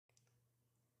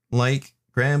like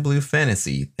Grand Blue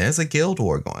Fantasy, there's a guild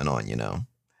war going on, you know.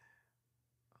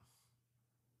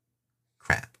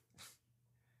 Crap.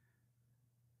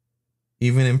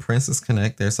 Even in Princess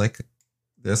Connect, there's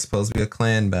supposed to be a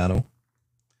clan battle.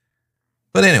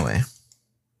 But anyway.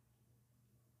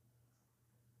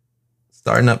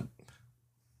 Starting up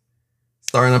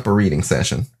a reading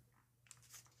session.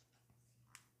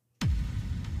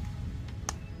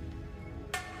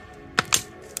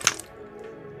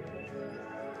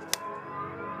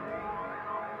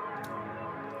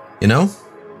 You know?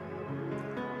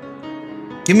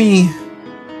 Give me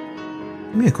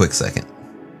a quick second.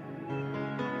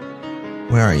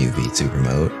 Where are you, VTuber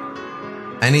mode?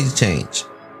 I need to change.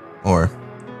 Or,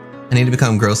 I need to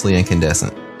become grossly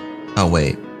incandescent. Oh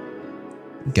wait.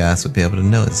 Guys would be able to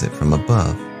notice it from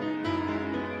above.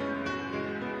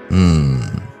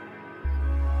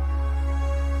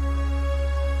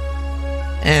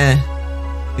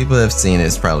 People have seen it,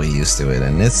 is probably used to it,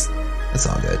 and it's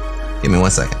all good. Give me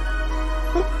 1 second.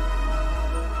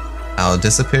 I'll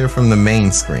disappear from the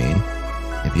main screen.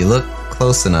 If you look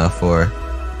close enough or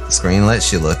the screen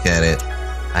lets you look at it,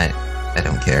 I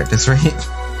don't care at this rate.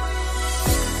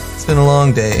 It's been a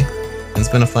long day. It's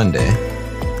been a fun day.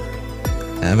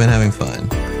 I've been having fun.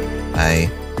 I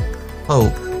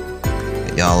hope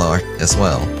that y'all are as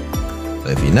well.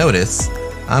 But if you notice,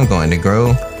 I'm going to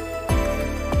grow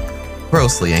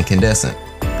grossly incandescent.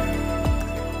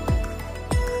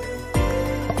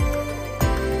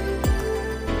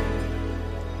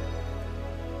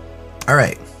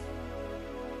 Alright.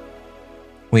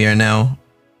 We are now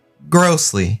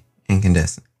grossly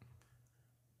incandescent.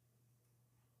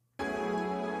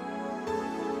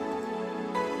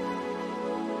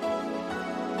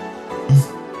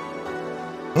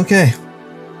 Okay.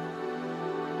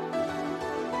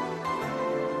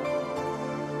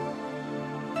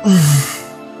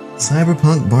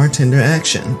 Cyberpunk bartender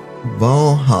action.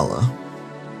 Valhalla.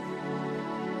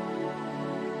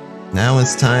 Now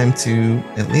it's time to,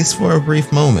 at least for a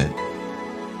brief moment,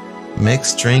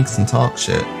 mix drinks and talk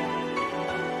shit.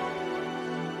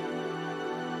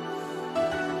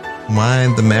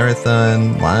 Why the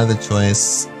marathon? Why the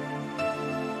choice?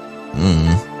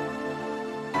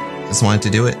 Just wanted to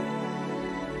do it.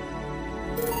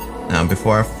 Now,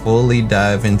 before I fully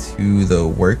dive into the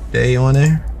workday on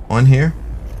here.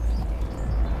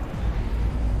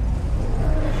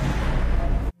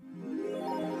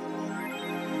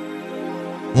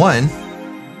 One,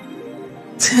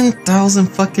 $10,000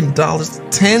 fucking dollars.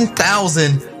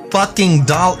 $10,000 fucking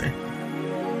dollars.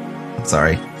 I'm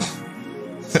sorry.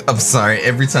 I'm sorry.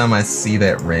 Every time I see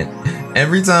that rent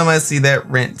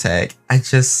tag, I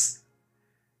just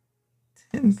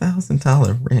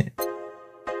 $10,000 rent.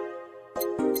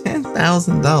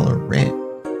 $10,000 rent.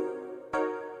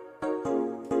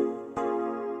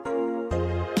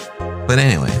 But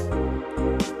anyway.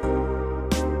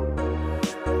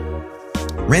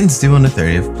 Rent's due on the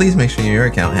 30th. Please make sure your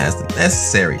account has the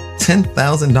necessary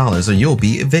 $10,000 or you'll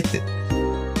be evicted.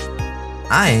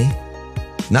 I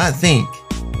not think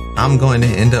I'm going to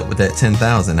end up with that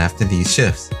 $10,000 after these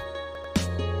shifts.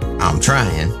 I'm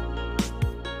trying.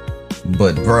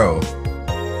 But bro.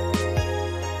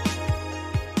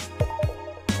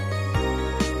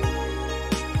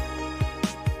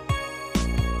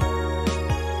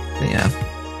 Yeah.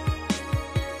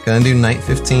 Gonna do night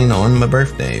 15 on my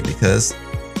birthday because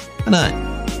why not?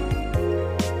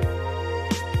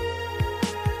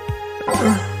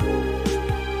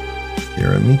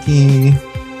 Hiramiki.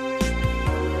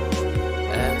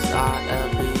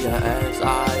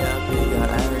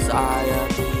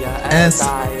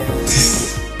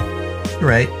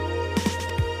 Right.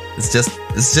 It's just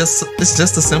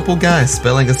a simple guy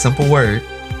spelling a simple word.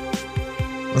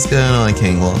 What's going on,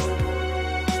 King Wolf?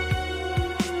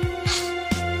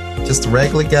 Just a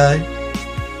regular guy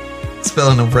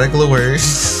spelling a regular word.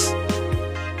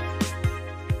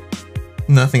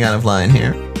 Nothing out of line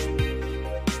here.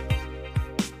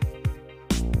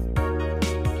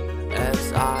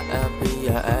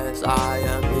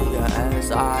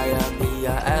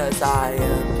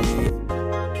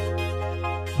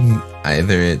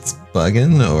 Either it's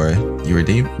bugging or you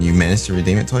managed to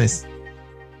redeem it twice.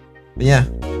 But yeah.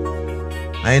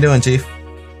 How you doing, Chief?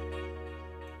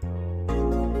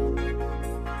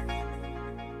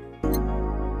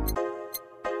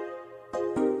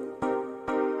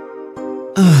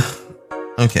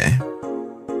 Okay.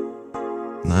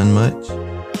 Not much.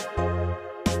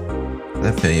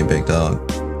 That feel you, big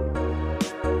dog.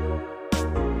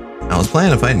 I was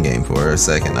playing a fighting game for a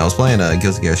second. I was playing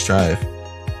Guilty Gear Strive.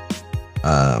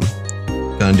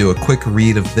 Gonna do a quick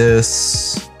read of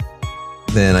this.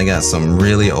 Then I got some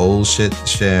really old shit to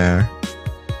share.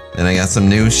 Then I got some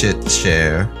new shit to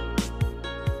share.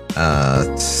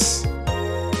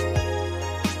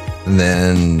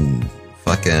 Then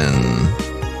fucking,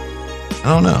 I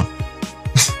don't know.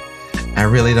 I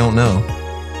really don't know.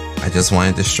 I just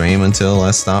wanted to stream until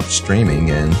I stopped streaming,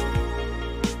 and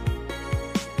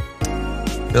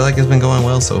I feel like it's been going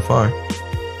well so far.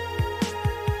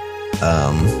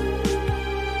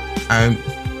 I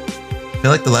feel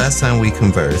like the last time we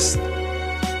conversed,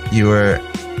 you were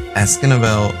asking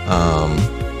about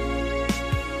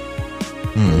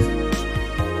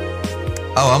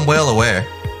Oh, I'm well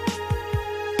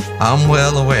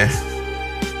aware.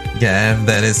 Yeah,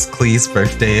 that is Clee's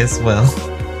birthday as well.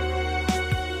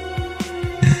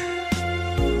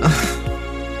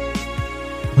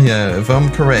 Yeah, if I'm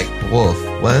correct, Wolf,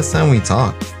 last time we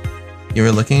talked, you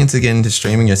were looking into getting into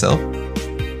streaming yourself?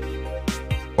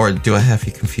 Or do I have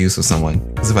you confused with someone?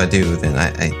 Because if I do, then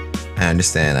I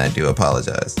understand. I do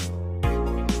apologize.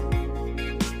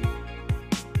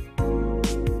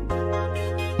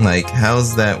 Like,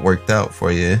 how's that worked out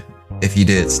for you? If you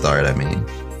did start, I mean.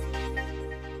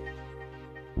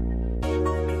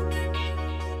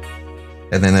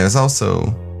 And then there's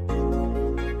also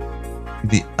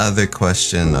the other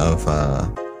question of,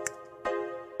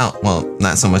 oh, well,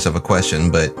 not so much of a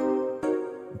question, but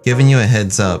giving you a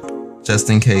heads up just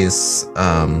in case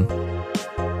I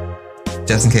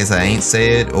ain't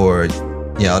say it or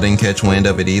y'all didn't catch wind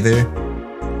of it either.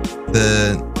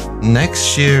 The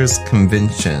next year's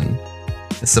convention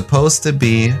is supposed to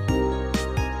be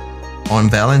on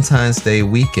Valentine's Day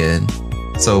weekend,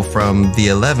 so from the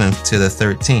 11th to the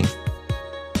 13th.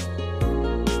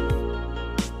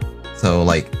 So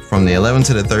like from the 11th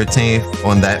to the 13th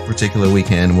on that particular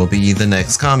weekend will be the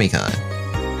next Comic-Con.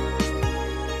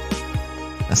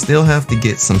 I still have to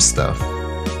get some stuff.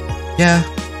 Yeah,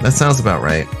 that sounds about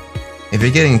right. If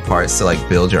you're getting parts to like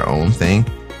build your own thing,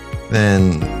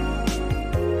 then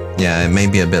yeah, it may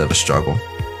be a bit of a struggle.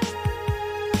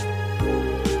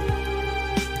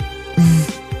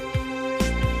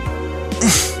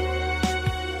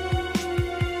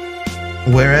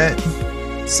 Where at?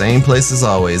 Same place as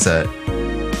always at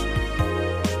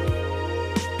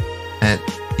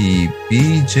the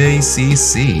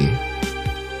BJCC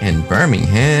in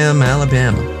Birmingham,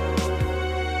 Alabama.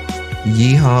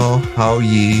 Yeehaw, how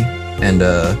ye, and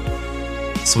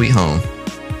Sweet Home,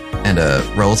 and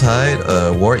Roll Tide,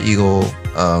 War Eagle,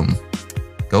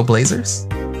 Go Blazers.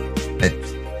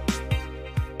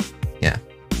 Yeah.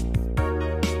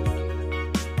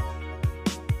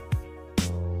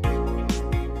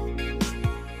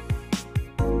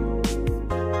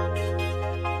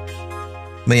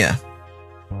 But yeah,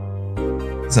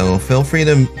 so feel free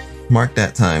to mark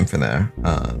that time for there.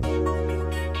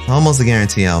 Almost a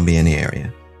guarantee I'll be in the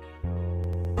area.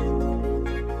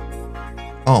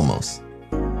 Almost.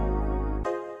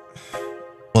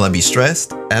 Will I be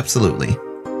stressed? Absolutely.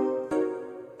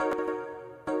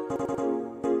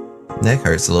 Neck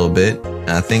hurts a little bit.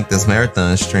 I think this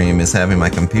marathon stream is having my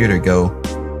computer go,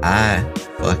 I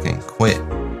fucking quit.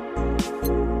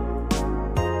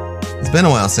 It's been a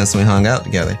while since we hung out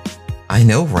together. I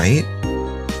know, right?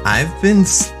 I've been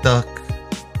stuck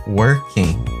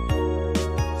working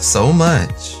so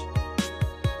much,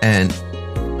 and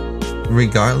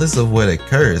regardless of what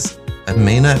occurs, I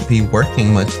may not be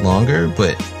working much longer,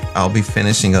 but I'll be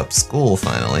finishing up school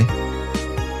finally.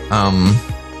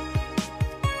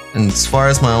 And as far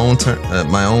as my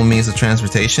own means of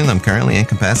transportation, I'm currently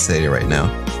incapacitated right now.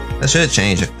 That should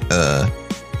change.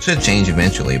 Should change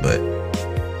eventually, but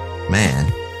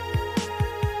man,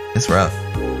 it's rough.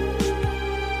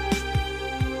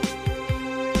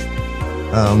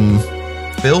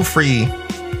 Feel free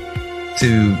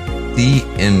to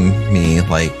DM me,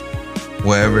 like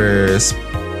whatever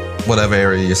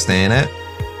area you're staying at,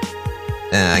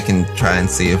 and I can try and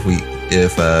see if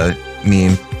me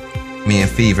and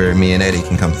Fever, me and Eddie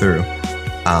can come through.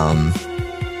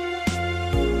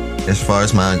 As far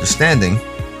as my understanding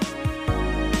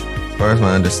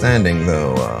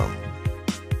though,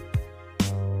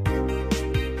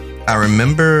 I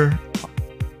remember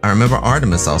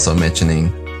Artemis also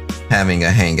mentioning having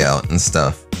a hangout and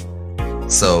stuff.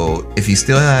 So if you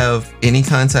still have any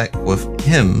contact with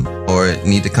him or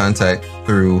need to contact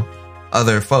through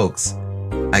other folks,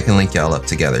 I can link y'all up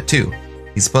together too.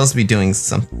 He's supposed to be doing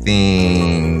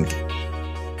something,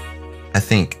 I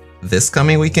think this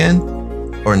coming weekend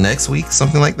or next week,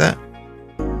 something like that.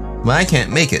 But I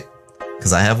can't make it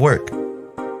because I have work.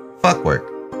 Fuck work.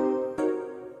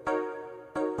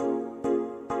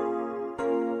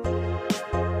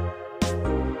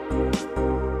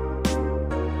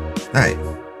 Alright,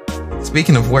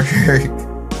 speaking of work,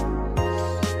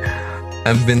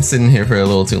 I've been sitting here for a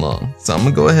little too long. So I'm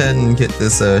gonna go ahead and get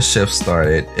this shift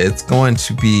started. It's going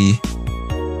to be,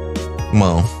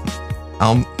 well,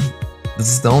 this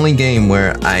is the only game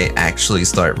where I actually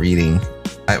start reading.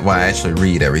 I actually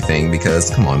read everything,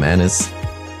 because come on, man, it's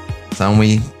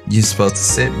something you're supposed to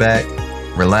sit back,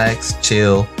 relax,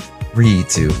 chill, read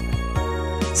to.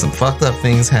 Some fucked up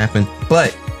things happen,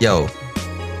 but yo,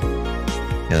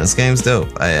 yeah, this game's dope.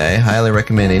 I highly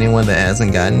recommend anyone that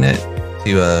hasn't gotten it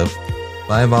to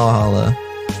buy Valhalla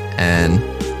and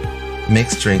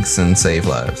mix drinks and save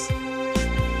lives.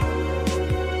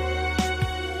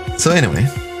 So anyway,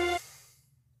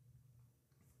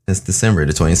 it's December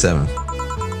the 27th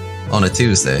on a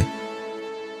Tuesday.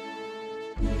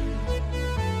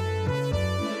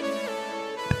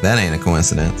 That ain't a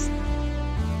coincidence.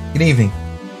 Good evening.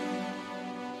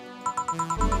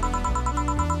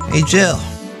 Hey Jill,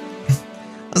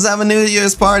 let's have a New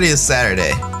Year's party this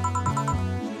Saturday.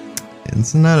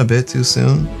 Isn't that a bit too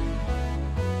soon?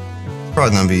 It's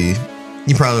probably gonna be,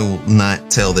 you probably will not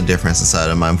tell the difference inside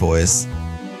of my voice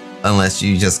unless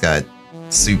you just got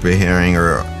super hearing,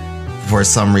 or for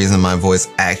some reason my voice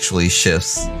actually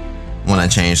shifts when I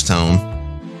change tone.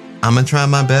 I'm gonna try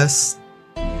my best,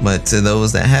 but to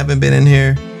those that haven't been in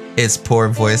here, it's poor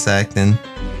voice acting.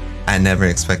 I never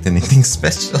expect anything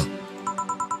special.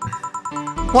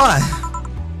 Why?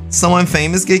 Someone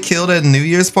famous get killed at a New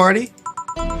Year's party?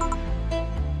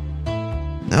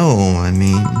 No, I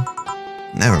mean,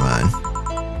 never mind.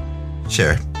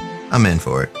 Sure, I'm in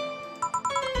for it.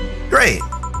 Great.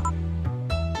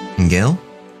 And Gil?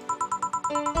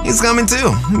 He's coming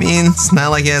too. I mean, it's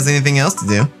not like he has anything else to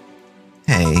do.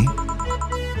 Hey.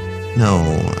 No,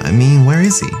 I mean, where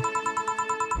is he?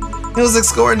 He was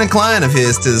escorting a client of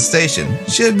his to the station.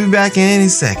 Should be back any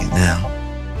second now.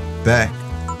 Back.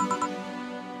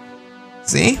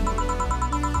 See?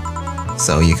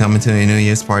 So you coming to a New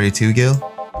Year's party too, Gil?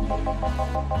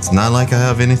 It's not like I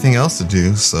have anything else to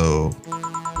do, so...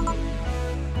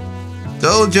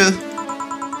 Told ya!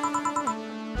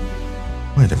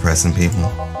 We're depressing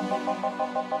people.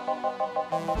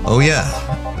 Oh yeah,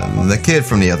 the kid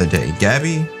from the other day,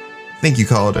 Gabby? I think you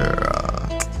called her,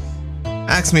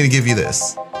 asked me to give you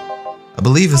this. I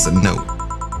believe it's a note.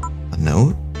 A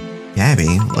note?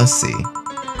 Gabby, let's see.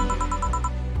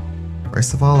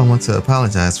 First of all, I want to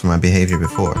apologize for my behavior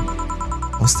before.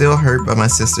 I was still hurt by my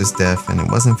sister's death, and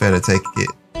it wasn't fair to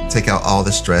take out all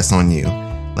the stress on you,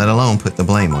 let alone put the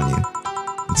blame on you.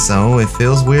 And so, it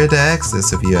feels weird to ask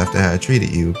this of you after how I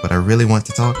treated you, but I really want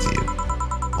to talk to you.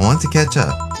 I want to catch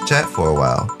up, to chat for a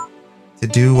while, to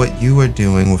do what you were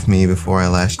doing with me before I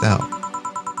lashed out.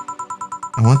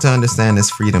 I want to understand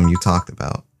this freedom you talked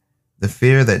about, the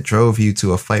fear that drove you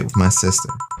to a fight with my sister.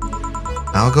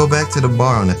 I'll go back to the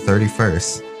bar on the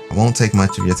 31st. I won't take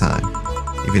much of your time.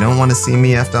 If you don't want to see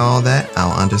me after all that,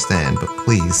 I'll understand, but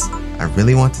please, I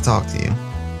really want to talk to you.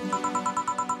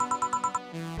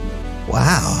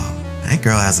 Wow, that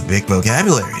girl has a big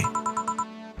vocabulary.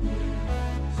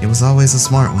 She was always a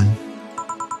smart one.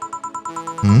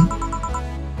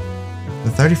 The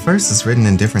 31st is written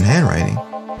in different handwriting.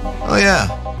 Oh yeah.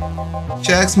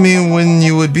 She asked me when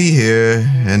you would be here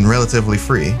and relatively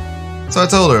free. So I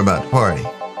told her about the party.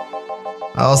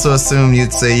 I also assumed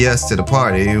you'd say yes to the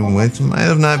party, which might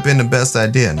have not been the best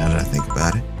idea now that I think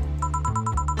about it.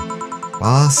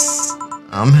 Boss,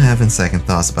 I'm having second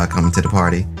thoughts about coming to the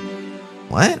party.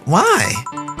 What? Why?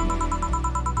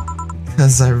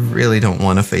 Because I really don't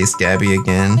want to face Gabby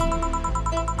again.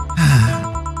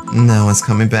 Now it's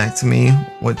coming back to me,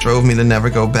 what drove me to never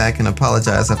go back and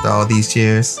apologize after all these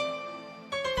years.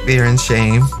 Fear and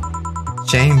shame.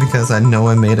 Shame because I know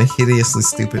I made a hideously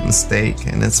stupid mistake,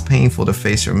 and it's painful to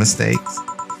face your mistakes.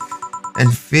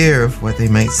 And fear of what they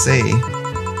might say.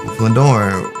 With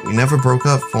Lenore, we never broke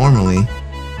up formally,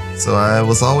 so I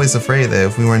was always afraid that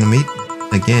if we were to meet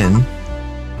again,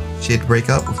 she'd break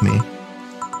up with me.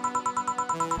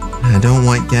 I don't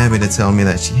want Gabby to tell me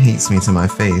that she hates me to my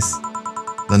face.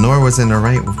 Lenore was in the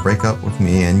right to break up with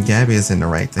me, and Gabby is in the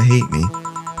right to hate me.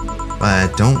 But I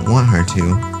don't want her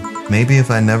to. Maybe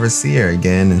if I never see her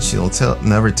again and she'll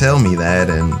never tell me that,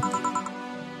 and...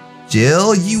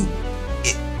 Jill, you...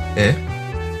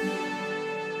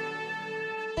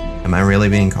 Am I really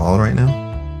being called right now?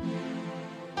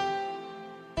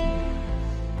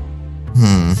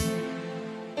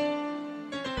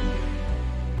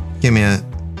 Give me a...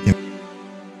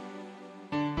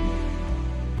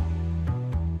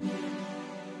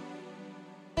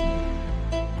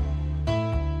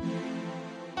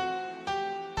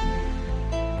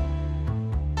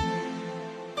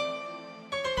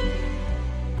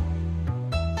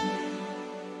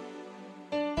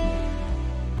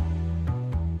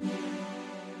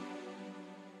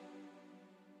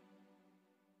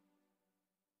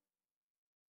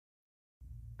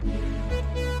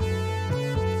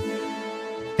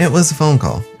 It was a phone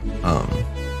call.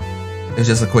 It's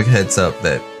just a quick heads up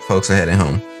that folks are heading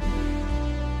home.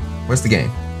 Where's the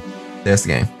game? There's the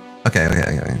game. Okay.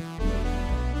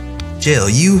 Jill,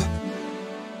 you...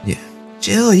 Yeah.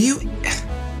 Jill, you...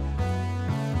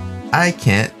 I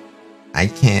can't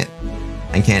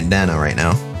Dano right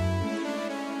now.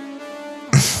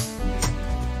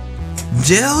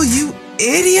 Jill, you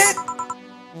idiot!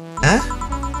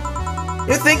 Huh?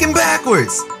 You're thinking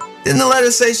backwards. Didn't the letter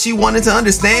say she wanted to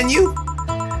understand you?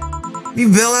 If you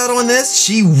bail out on this,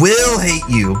 she will hate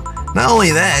you. Not only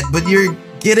that, but you're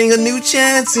getting a new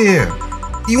chance here.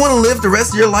 You want to live the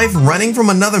rest of your life running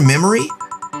from another memory?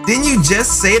 Didn't you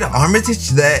just say to Armitage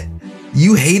that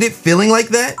you hated feeling like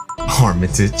that?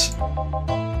 Armitage?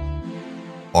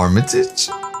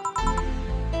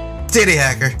 Titty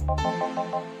hacker.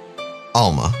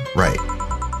 Alma, right.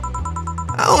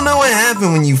 I don't know what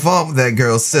happened when you fought with that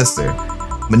girl's sister,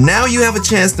 but now you have a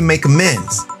chance to make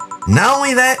amends. Not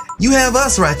only that, you have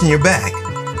us right in your back.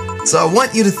 So I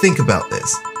want you to think about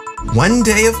this. One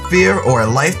day of fear or a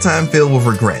lifetime filled with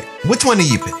regret. Which one do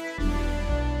you pick?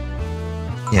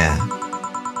 Yeah,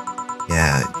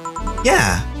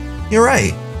 you're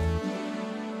right.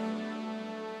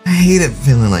 I hate it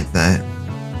feeling like that.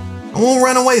 I won't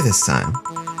run away this time.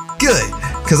 Good,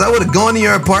 because I would have gone to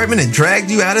your apartment and dragged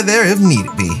you out of there if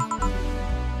needed be.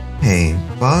 Hey,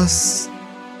 boss.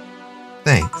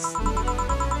 Thanks.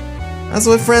 That's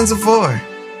what friends are for.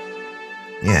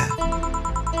 Yeah.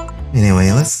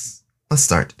 Anyway, let's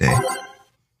start today.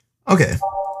 Okay.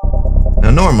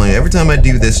 Now normally, every time I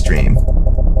normally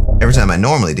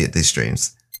did these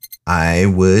streams, I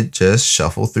would just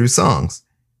shuffle through songs.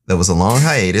 There was a long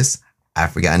hiatus.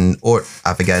 I've forgotten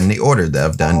the order that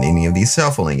I've done any of these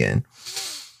shuffling in.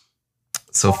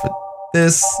 So for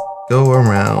this go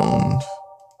around,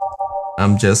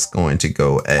 I'm just going to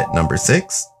go at number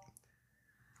 6.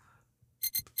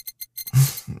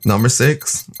 Number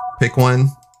 6, pick one,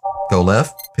 go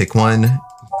left, pick one,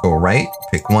 go right,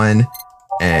 pick one,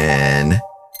 and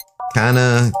kind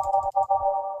of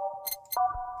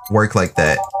work like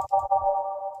that.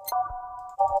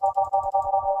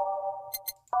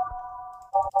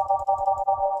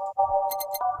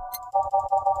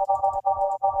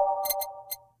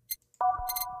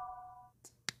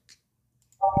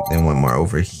 Then one more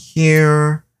over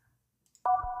here.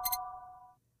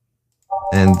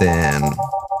 And then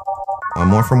one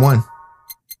more from one.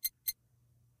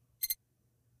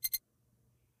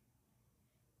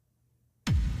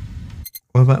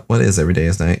 What is Every Day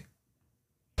is Night?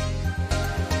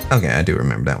 Okay, I do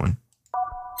remember that one.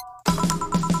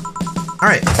 All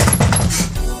right.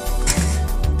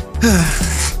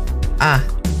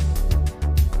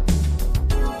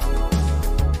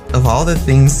 Of all the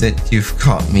things that you've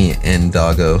caught me in,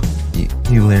 doggo,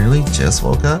 you literally just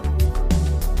woke up?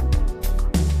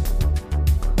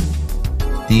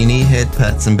 Do you need head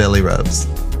pats and belly rubs?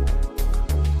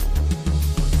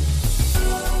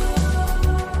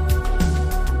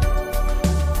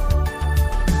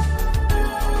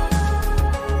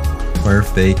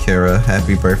 Birthday, Kara.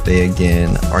 Happy birthday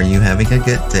again. Are you having a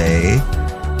good day?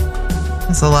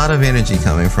 That's a lot of energy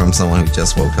coming from someone who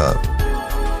just woke up.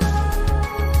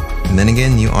 And then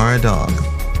again, you are a dog.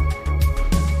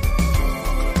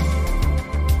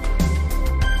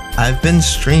 I've been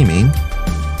streaming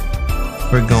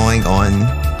for going on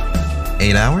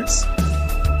 8 hours.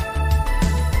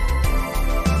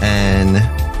 And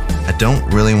I don't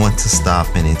really want to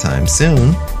stop anytime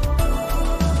soon.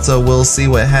 So we'll see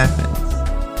what happens.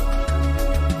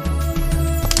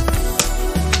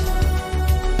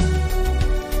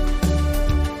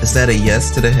 Is that a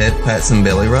yes to the head pats and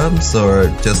belly rubs, or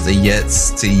just a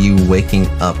yes to you waking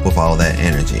up with all that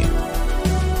energy?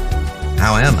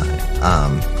 How am I?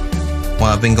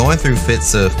 Well, I've been going through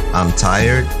fits of I'm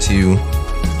tired to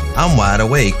I'm wide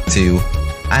awake to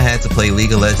I had to play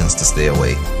League of Legends to stay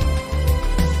awake.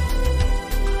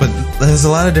 But there's a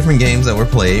lot of different games that were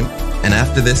played, and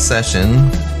after this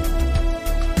session,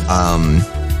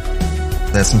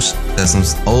 there's some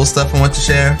old stuff I want to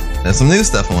share. There's some new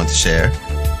stuff I want to share.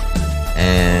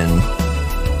 And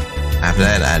after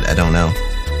that, I don't know.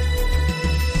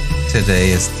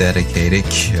 Today is dedicated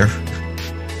cure.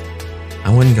 I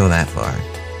wouldn't go that far.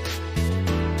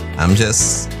 I'm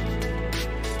just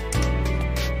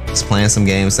playing some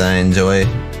games that I enjoy.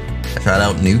 I tried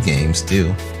out new games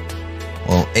too.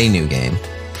 Well, a new game.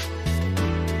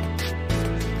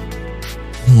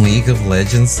 League of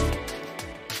Legends.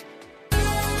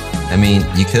 I mean,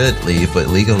 you could leave, but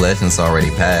League of Legends already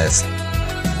passed.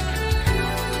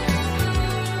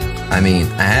 I mean,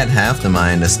 I had half the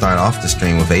mind to start off the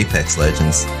stream with Apex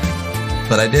Legends,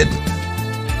 but I didn't.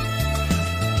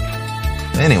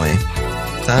 Anyway,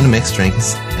 time to mix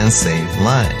drinks and save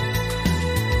lives.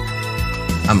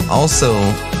 I'm also...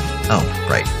 Oh,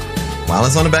 right. While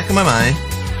it's on the back of my mind,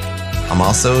 I'm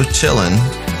also chilling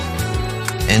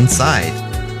inside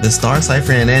the Star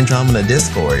Cipher and Andromeda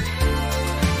Discord.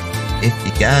 If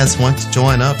you guys want to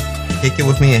join up, kick it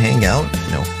with me and hang out,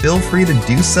 feel free to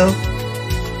do so.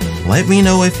 Let me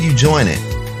know if you join it.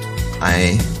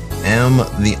 I am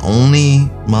the only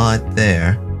mod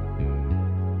there,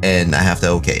 and I have to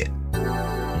okay it.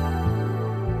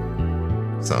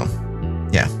 So,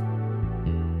 yeah.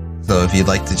 So if you'd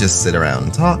like to just sit around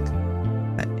and talk,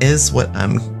 that is what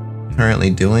I'm currently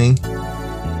doing.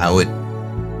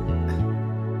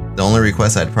 The only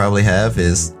request I'd probably have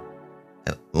is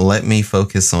let me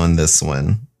focus on this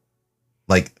one.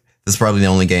 Like, this is probably the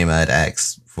only game I'd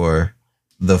ask for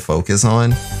the focus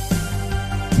on,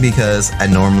 because I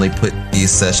normally put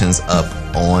these sessions up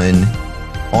on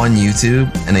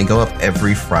YouTube, and they go up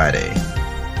every Friday.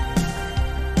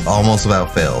 Almost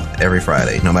without fail, every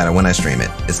Friday. No matter when I stream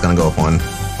it, it's gonna go up on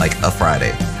like a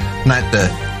Friday. Not the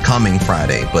coming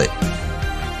Friday, but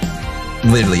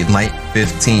literally night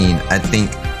 15. I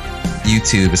think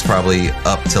YouTube is probably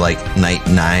up to like night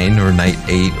 9 or night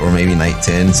 8 or maybe night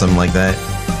 10, something like that.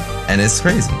 And it's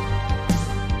crazy.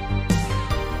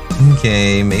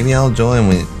 Okay, maybe I'll join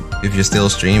if you're still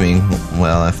streaming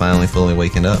while I finally fully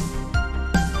waken up.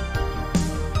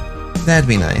 That'd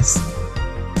be nice.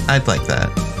 I'd like that.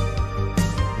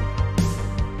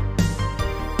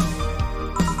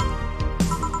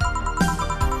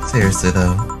 Seriously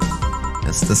though,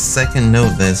 that's the second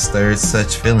note that stirred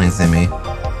such feelings in me.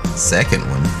 Second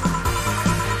one?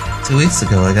 2 weeks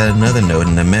ago I got another note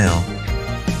in the mail.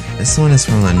 This one is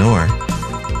from Lenore.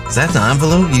 Is that the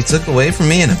envelope you took away from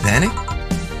me in a panic?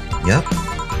 Yup.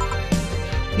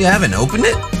 You haven't opened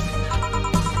it?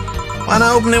 Why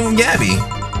not open it with Gabby?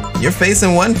 You're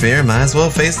facing one fear, might as well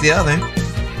face the other.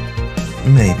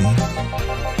 Maybe.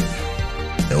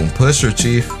 Don't push her,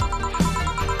 Chief.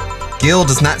 Gil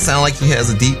does not sound like he has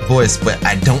a deep voice, but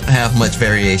I don't have much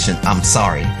variation. I'm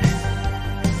sorry.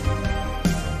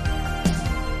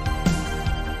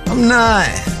 I'm not.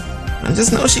 I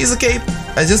just know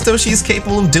she's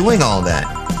capable of doing all that.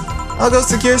 I'll go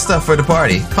secure stuff for the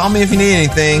party. Call me if you need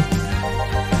anything.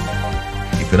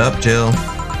 Keep it up, Jill.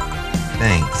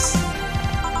 Thanks.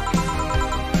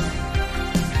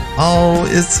 Oh,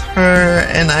 it's her,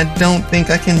 and I don't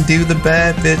think I can do the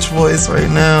bad bitch voice right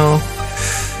now.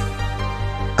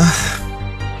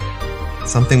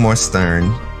 Something more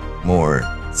stern, more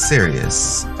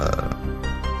serious.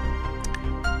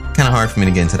 Kind of hard for me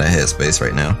to get into that headspace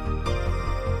right now.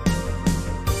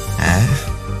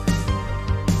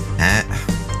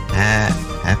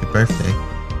 Happy birthday.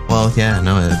 Well, yeah,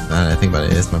 no, I think about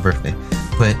it, it's my birthday.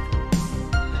 But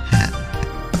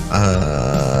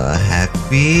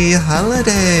happy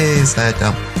holidays.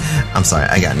 I'm sorry,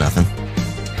 I got nothing.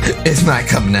 It's not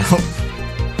coming out.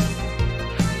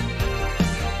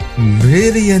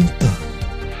 Brilliant.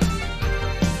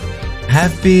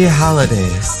 Happy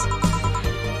holidays.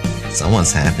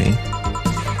 Someone's happy.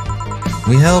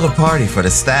 We held a party for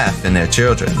the staff and their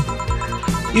children.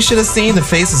 You should have seen the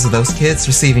faces of those kids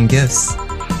receiving gifts.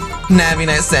 Nabbing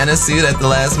that Santa suit at the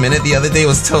last minute the other day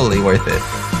was totally worth it.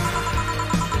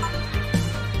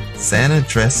 Santa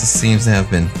dresses seems to have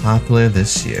been popular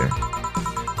this year.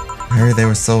 I heard they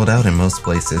were sold out in most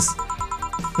places.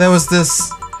 There was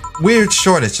this weird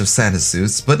shortage of Santa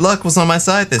suits, but luck was on my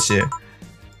side this year.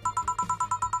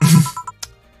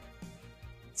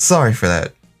 Sorry for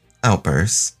that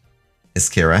outburst. Is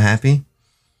Kira happy?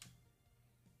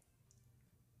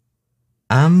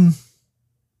 I'm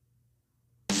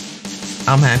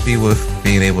happy with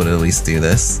being able to at least do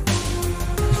this.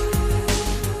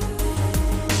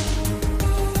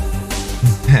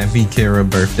 Happy Kira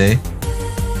birthday.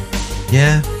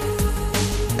 Yeah.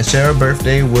 I share a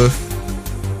birthday with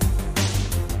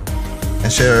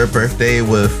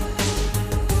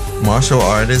martial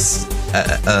artists,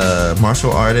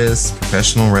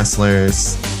 professional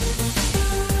wrestlers,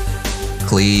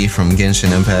 Klee from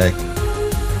Genshin Impact.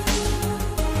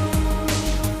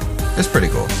 It's pretty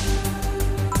cool.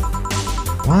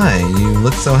 Why? You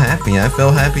look so happy. I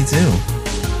feel happy too.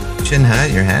 You shouldn't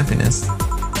hide your happiness.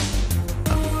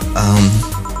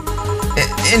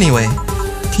 Anyway,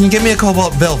 can you get me a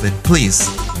Cobalt Velvet, please?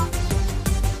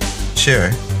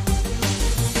 Sure.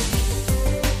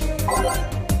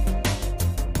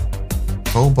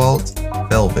 Cobalt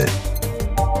Velvet.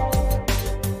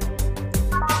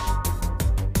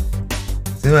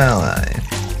 2 ally.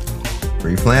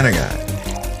 3 Flanner Guy.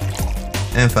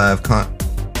 And 5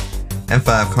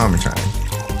 Karmatron.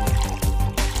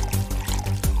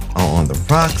 All on the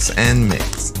Rocks and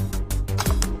mix.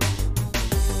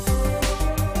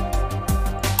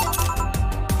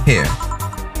 Here.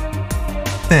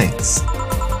 Thanks.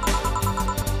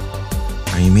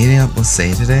 Are you meeting up with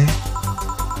Say today?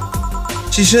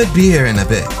 She should be here in a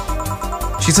bit.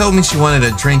 She told me she wanted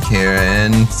a drink here,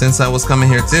 and since I was coming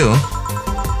here too.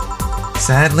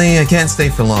 Sadly, I can't stay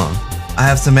for long. I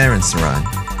have some errands to run.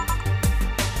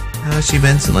 How has she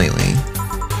been lately?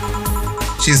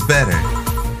 She's better.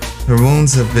 Her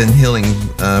wounds have been healing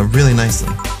really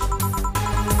nicely.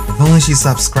 If only she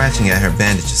stopped scratching at her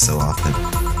bandages so often.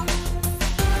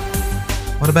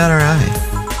 What about her eye?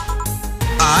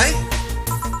 Eye?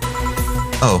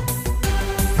 Oh,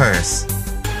 hers.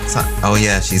 Oh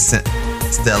yeah,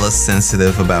 Stella's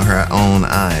sensitive about her own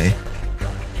eye.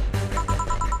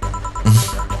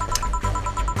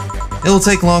 It'll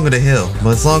take longer to heal, but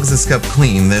as long as it's kept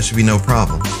clean, there should be no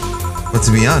problem. But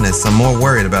to be honest, I'm more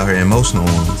worried about her emotional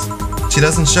wounds. She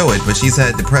doesn't show it, but she's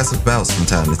had depressive bouts from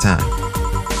time to time.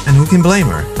 And who can blame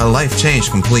her? Her life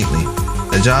changed completely.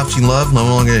 The job she loved no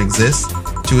longer exists.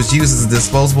 She was used as a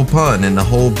disposable pawn in the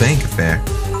whole bank affair.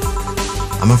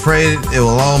 I'm afraid it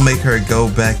will all make her go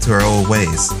back to her old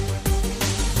ways.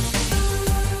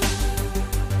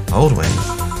 Old ways?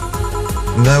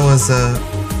 That was a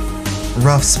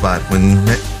rough spot when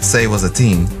Say was a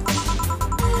teen.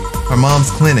 Her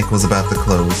mom's clinic was about to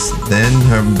close. Then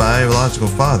her biological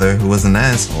father, who was an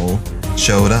asshole,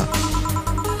 showed up.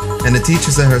 And the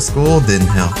teachers at her school didn't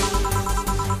help.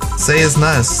 Say is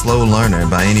not a slow learner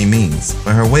by any means,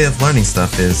 but her way of learning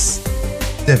stuff is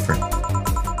different.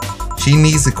 She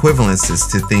needs equivalences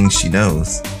to things she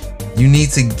knows. You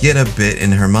need to get a bit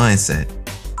in her mindset.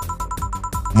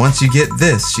 Once you get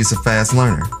this, she's a fast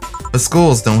learner. But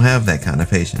schools don't have that kind of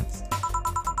patience.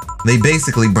 They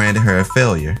basically branded her a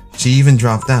failure. She even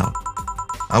dropped out.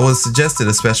 I would have suggested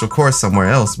a special course somewhere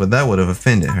else, but that would have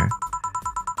offended her.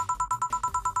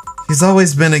 She's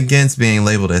always been against being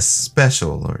labeled as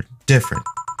special or different.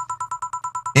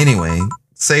 Anyway,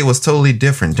 Say was totally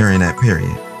different during that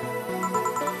period.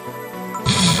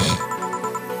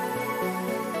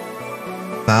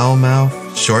 Foul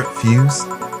mouth, short fuse,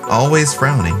 always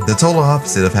frowning, the total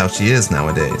opposite of how she is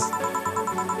nowadays.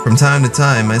 From time to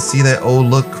time, I see that old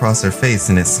look cross her face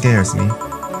and it scares me.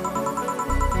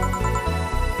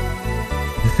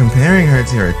 You're comparing her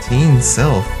to her teen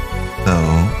self,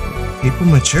 though. People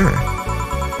mature.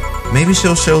 Maybe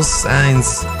she'll show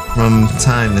signs from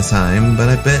time to time, but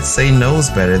I bet Say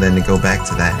knows better than to go back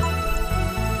to that.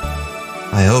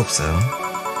 I hope so.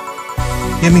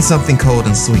 Give me something cold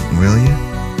and sweet, will you?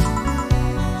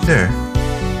 Sure.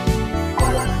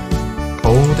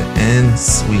 Cold and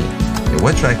sweet. Okay,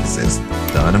 what track is this?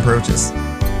 Dawn approaches.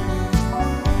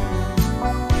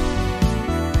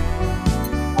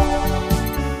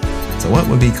 So what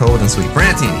would be cold and sweet?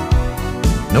 Brantini.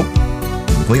 Nope.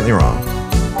 Completely wrong.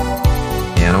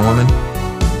 Piano Woman?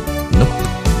 Nope.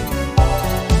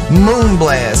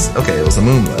 Moonblast. Okay, it was a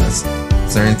Moonblast.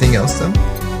 Is there anything else though?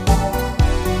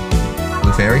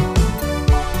 Blue Fairy?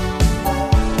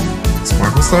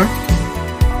 Sparkle Star?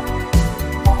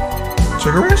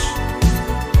 Sugar Rush?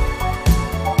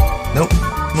 Nope.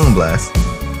 Moonblast.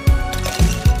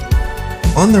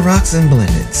 On the Rocks and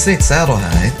Blended. 6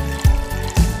 Aldehyde.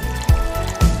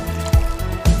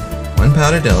 1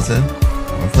 Powder Delta.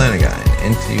 1 Flanagan.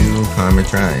 And 2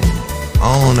 Carmitrine.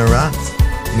 All on the rocks.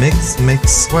 Mix,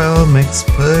 mix, swirl, mix,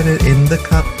 put it in the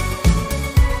cup.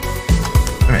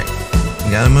 Alright.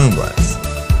 We got a Moonblast.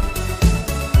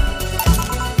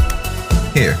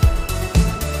 Here.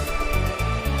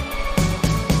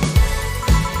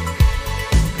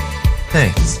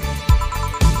 Thanks.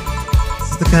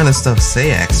 This is the kind of stuff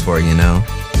Say asks for, you know.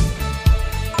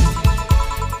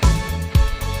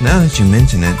 Now that you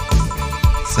mention it,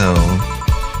 so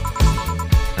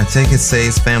I take it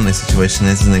Say's family situation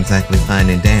isn't exactly fine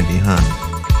and dandy, huh?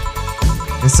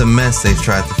 It's a mess they've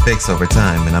tried to fix over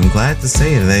time, and I'm glad to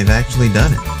say that they've actually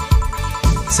done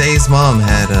it. Say's mom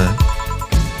had a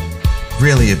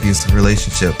really abusive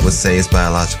relationship with Say's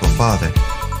biological father.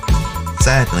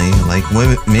 Sadly, like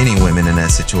many women in that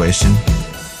situation,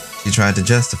 she tried to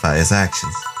justify his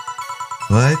actions.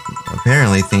 But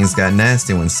apparently things got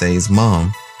nasty when Say's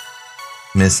mom,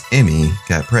 Miss Emmy,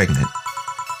 got pregnant.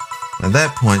 At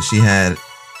that point, she had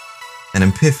an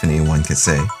epiphany, one could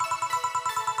say.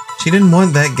 She didn't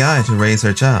want that guy to raise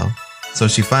her child, so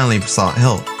she finally sought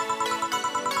help.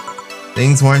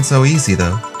 Things weren't so easy,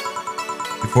 though.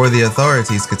 Before the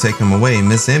authorities could take him away,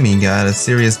 Miss Emmy got a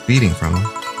serious beating from him.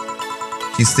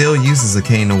 She still uses a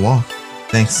cane to walk,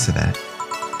 thanks to that.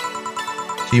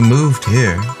 She moved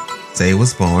here. Say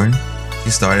was born. She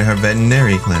started her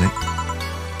veterinary clinic.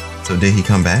 So did he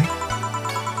come back?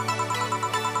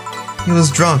 He was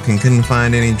drunk and couldn't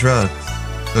find any drugs,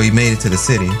 so he made it to the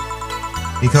city.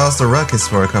 He caused a ruckus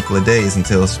for a couple of days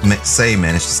until Say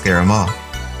managed to scare him off.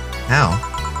 How?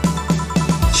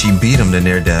 She beat him to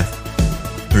near death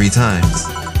 3 times.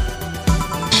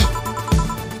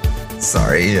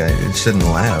 Sorry, I shouldn't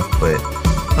laugh, but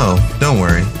oh, don't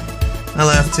worry. I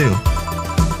laugh too.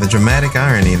 The dramatic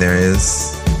irony there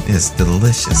is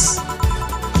delicious.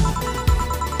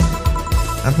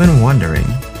 I've been wondering,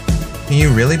 can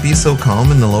you really be so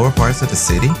calm in the lower parts of the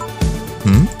city?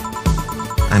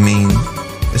 I mean,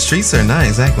 the streets are not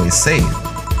exactly safe,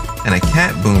 and a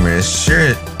cat boomer is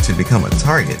sure to become a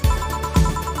target.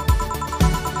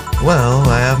 Well,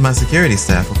 I have my security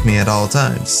staff with me at all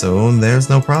times, so there's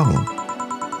no problem.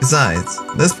 Besides,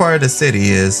 this part of the city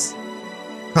is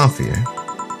comfier.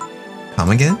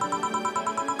 Come again?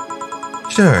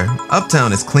 Sure,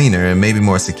 Uptown is cleaner and maybe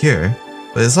more secure,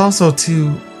 but it's also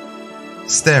too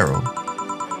sterile.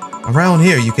 Around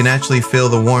here, you can actually feel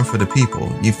the warmth of the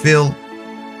people. You feel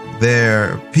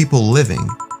they're people living.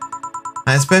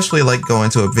 I especially like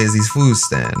going to a busy food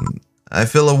stand. I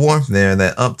feel a warmth there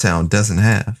that Uptown doesn't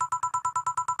have.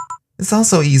 It's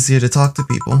also easier to talk to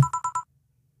people.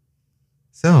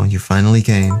 So, you finally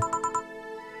came.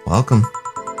 Welcome.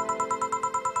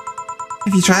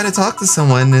 If you try to talk to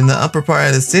someone in the upper part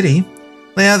of the city,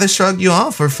 they either shrug you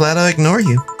off or flat out ignore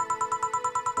you.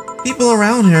 People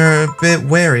around here are a bit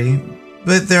wary,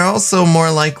 but they're also more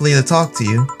likely to talk to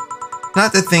you.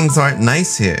 Not that things aren't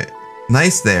nice here.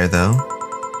 Nice there, though.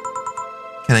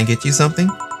 Can I get you something?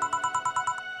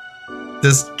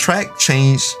 This track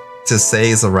changed to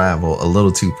Say's arrival a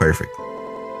little too perfect.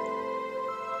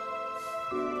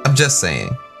 I'm just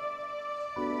saying.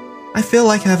 I feel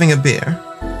like having a beer.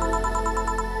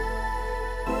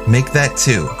 Make that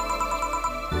 2.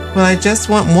 But I just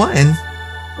want 1.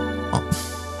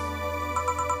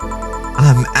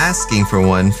 I'm asking for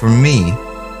one for me,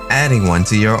 adding 1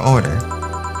 to your order.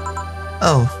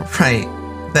 Oh, right,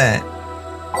 that.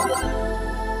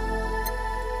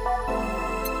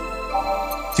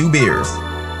 2 beers.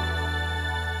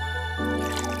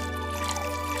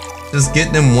 Just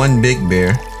get them 1 big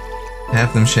beer.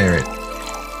 Have them share it.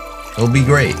 It'll be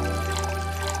great.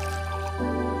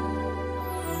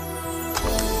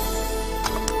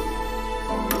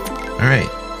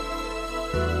 Alright.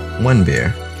 1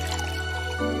 beer.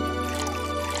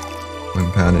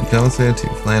 1 pounded Delta, 2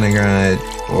 Flanagan,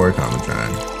 4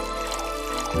 Comatron.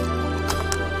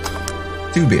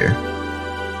 2 beer.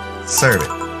 Serve it.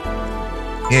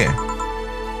 Here.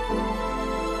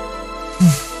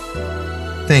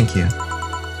 Thank you.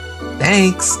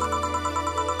 Thanks.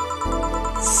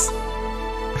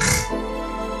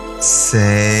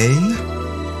 Say?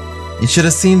 You should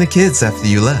have seen the kids after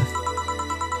you left.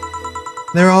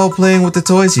 They're all playing with the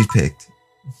toys you picked.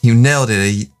 You nailed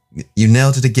it. You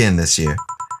nailed it again this year.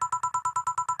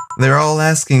 They're all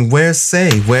asking, where's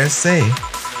Say? Where's Say?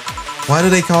 Why do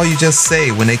they call you just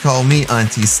Say when they call me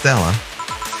Auntie Stella?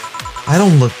 I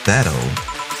don't look that old.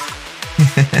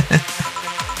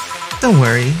 Don't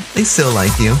worry, they still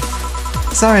like you.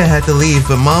 Sorry I had to leave,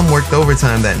 but Mom worked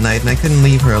overtime that night and I couldn't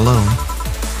leave her alone.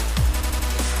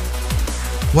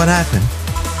 What happened?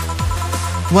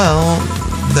 Well,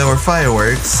 there were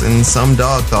fireworks, and some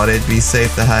dog thought it'd be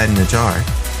safe to hide in a jar.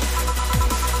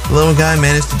 The little guy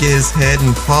managed to get his head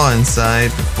and paw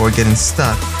inside before getting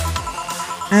stuck.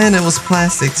 And it was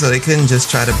plastic, so they couldn't just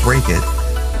try to break it.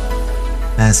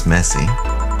 That's messy.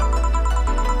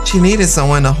 She needed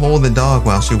someone to hold the dog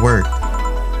while she worked.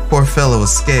 Poor fella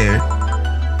was scared.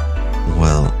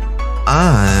 Well,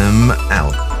 I'm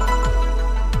out.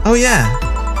 Oh yeah.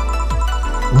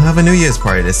 We'll have a New Year's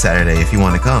party this Saturday if you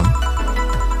want to come.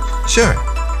 Sure.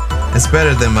 It's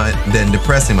better than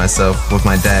depressing myself with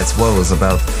my dad's woes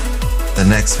about the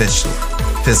next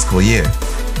fiscal year.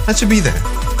 I should be there.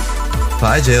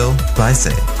 Bye, Jill. Bye,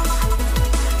 Say.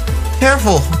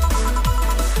 Careful!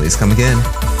 Please come again.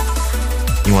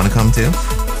 You want to come too?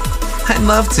 I'd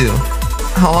love to.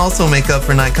 I'll also make up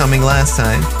for not coming last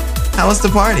time. How was the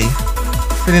party?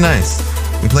 Pretty nice.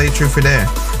 We played Truth or Dare.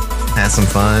 Had some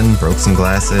fun, broke some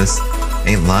glasses,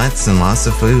 ate lots and lots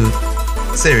of food.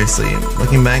 Seriously,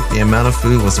 looking back, the amount of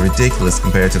food was ridiculous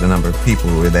compared to the number of people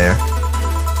who were there.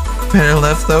 Better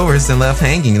leftovers than left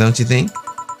hanging, don't you think?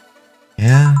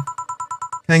 Yeah.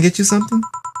 Can I get you something?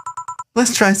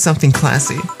 Let's try something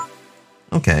classy.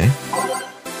 Okay.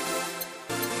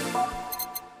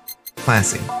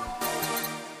 Classy.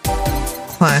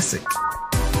 Classic.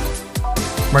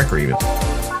 Mercury.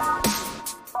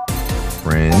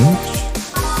 Fringe.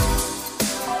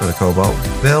 For the Cobalt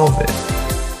Velvet.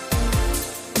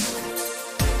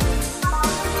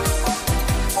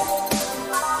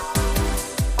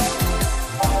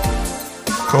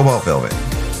 Cobalt Velvet.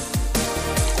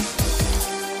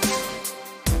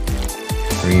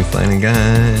 3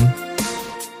 Flanagan.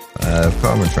 5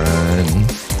 Carbotron.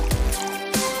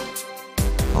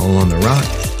 All on the rock.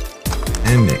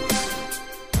 And mix.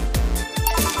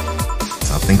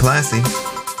 Something classy.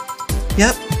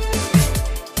 Yep.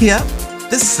 Yep.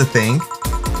 This is the thing.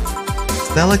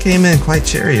 Stella came in quite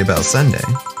cheery about Sunday.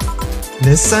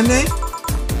 This Sunday?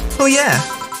 Oh yeah.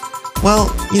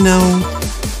 Well, you know,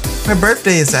 her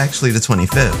birthday is actually the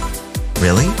 25th.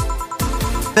 Really?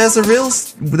 There's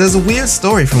a weird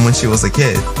story from when she was a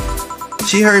kid.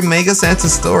 She heard Mega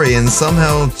Santa's story and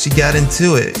somehow she got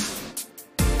into it.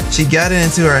 She got it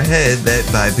into her head that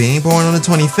by being born on the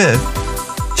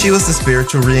 25th, she was the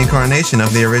spiritual reincarnation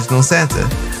of the original Santa.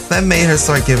 That made her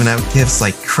start giving out gifts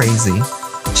like crazy.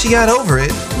 She got over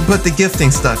it, but the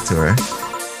gifting stuck to her.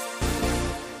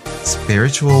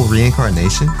 Spiritual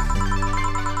reincarnation?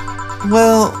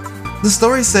 Well, the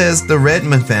story says the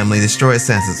Redmond family destroyed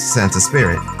Santa's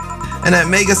spirit, and that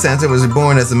Mega Santa was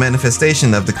reborn as a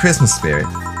manifestation of the Christmas spirit.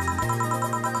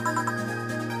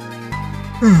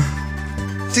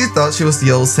 She thought she was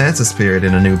the old Santa spirit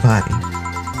in a new body.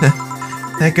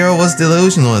 That girl was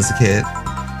delusional as a kid.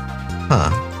 Huh.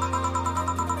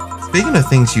 Speaking of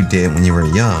things you did when you were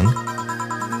young,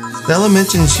 Stella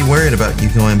mentioned she worried about you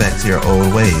going back to your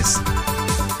old ways.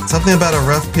 Something about a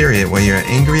rough period where you're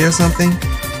angry or something?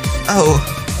 Oh,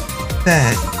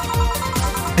 that.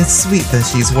 It's sweet that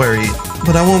she's worried,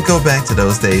 but I won't go back to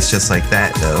those days just like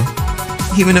that, though.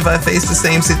 Even if I face the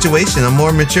same situation, I'm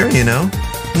more mature, you know?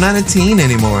 I'm not a teen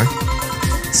anymore.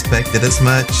 Expected as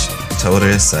much, told her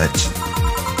as such.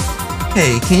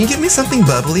 Hey, can you get me something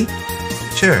bubbly?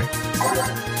 Sure.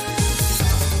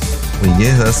 We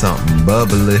get her something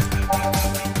bubbly.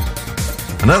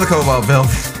 Another Cobalt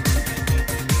Velvet.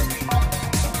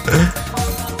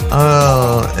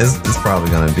 Oh, it's probably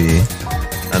gonna be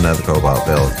another Cobalt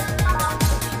Velvet.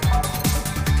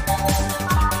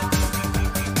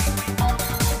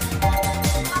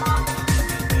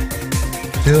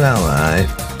 Two Allied.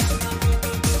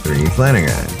 3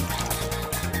 Flanagan.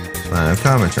 5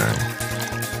 Comatron.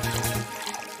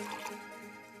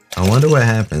 I wonder what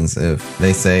happens if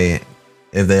they say,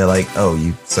 if they're like, oh,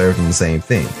 you served them the same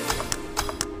thing.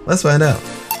 Let's find out.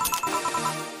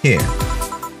 Here.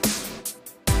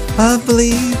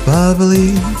 Bubbly,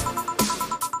 bubbly.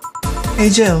 Hey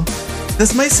Jill,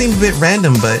 this might seem a bit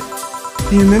random, but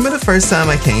do you remember the first time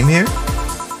I came here?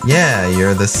 Yeah,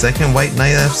 you're the second white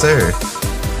knight I've served.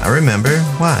 I remember.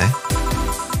 Why?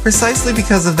 Precisely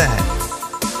because of that.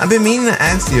 I've been meaning to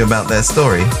ask you about that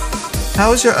story.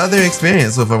 How was your other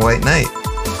experience with a white knight?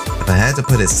 If I had to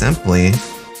put it simply,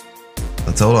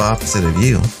 the total opposite of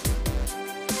you.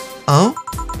 Oh?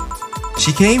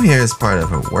 She came here as part of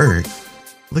her work,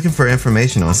 looking for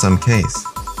information on some case.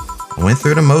 I went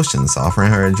through the motions,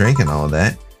 offering her a drink and all of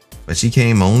that, but she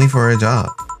came only for her job.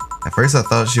 At first I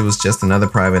thought she was just another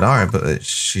private eye, but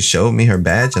she showed me her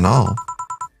badge and all.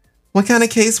 What kind of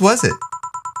case was it?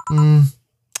 I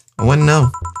wouldn't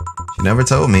know. She never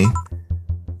told me,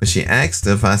 but she asked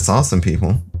if I saw some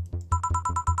people.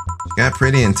 She got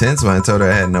pretty intense when I told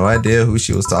her I had no idea who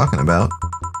she was talking about.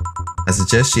 I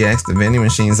suggest she asked the vending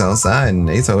machines outside and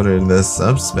they told her the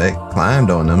suspect climbed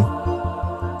on them.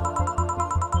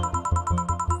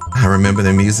 I remember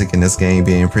the music in this game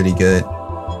being pretty good.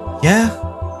 Yeah.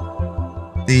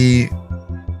 The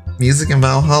music in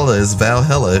Valhalla is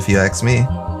Valhalla if you ask me.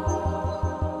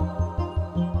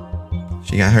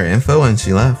 She got her info and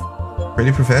she left.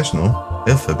 Pretty professional,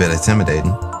 if a bit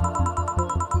intimidating.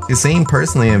 She seemed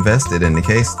personally invested in the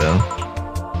case though.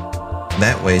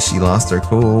 That way she lost her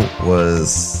cool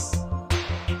was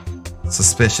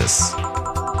suspicious.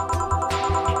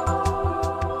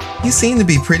 You seem to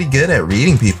be pretty good at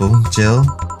reading people, Jill.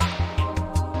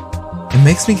 It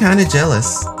makes me kinda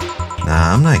jealous.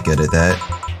 Nah, I'm not good at that.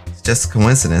 It's just a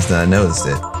coincidence that I noticed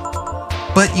it.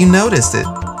 But you noticed it.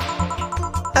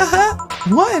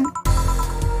 What?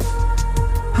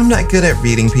 I'm not good at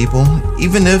reading people.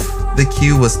 Even if the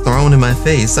cue was thrown in my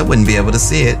face, I wouldn't be able to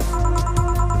see it.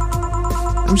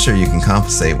 I'm sure you can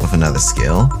compensate with another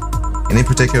skill. Any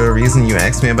particular reason you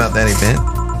asked me about that event?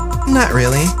 Not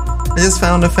really. I just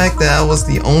found the fact that I was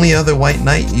the only other white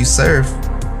knight you serve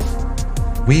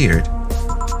weird.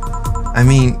 I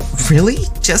mean, really?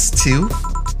 Just 2?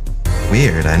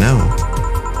 Weird, I know.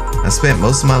 I spent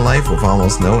most of my life with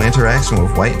almost no interaction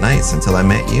with white knights until I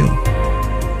met you.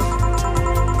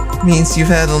 Means you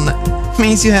had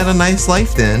a nice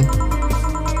life then.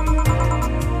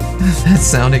 That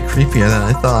sounded creepier than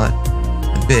I thought.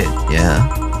 A bit, yeah.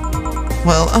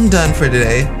 Well, I'm done for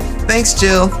today. Thanks,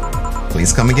 Jill.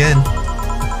 Please come again.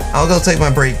 I'll go take my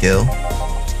break, Gil.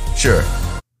 Sure.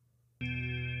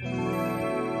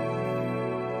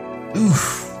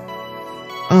 Oof.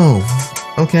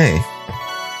 Oh, okay.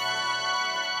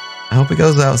 I hope it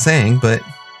goes without saying, but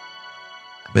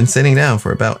I've been sitting down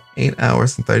for about 8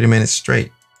 hours and 30 minutes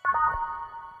straight.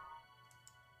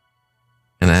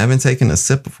 And I haven't taken a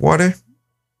sip of water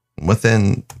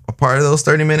within a part of those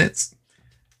 30 minutes.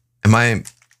 And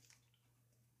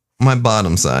my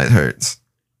bottom side hurts.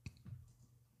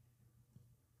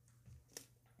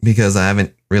 Because I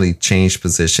haven't really changed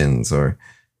positions or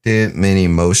did many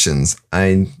motions.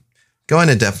 I'm going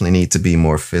to definitely need to be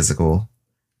more physical,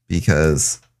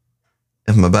 because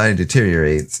if my body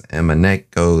deteriorates and my neck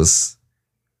goes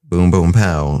boom, boom,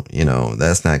 pow, you know,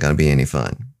 that's not going to be any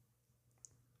fun.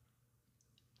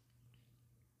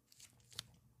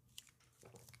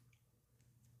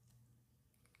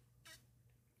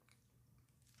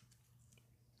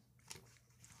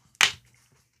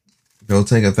 Go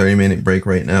take a 30-minute break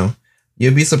right now.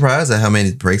 You'd be surprised at how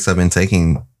many breaks I've been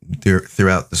taking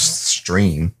throughout the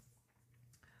stream.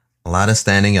 A lot of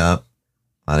standing up,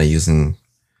 a lot of using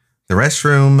the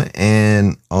restroom,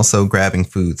 and also grabbing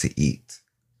food to eat.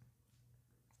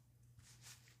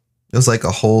 It was like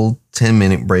a whole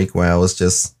 10-minute break where I was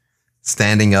just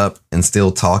standing up and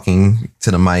still talking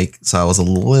to the mic, so I was a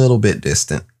little bit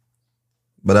distant.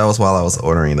 But that was while I was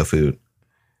ordering the food.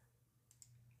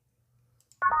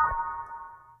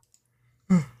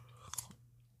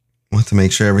 Want to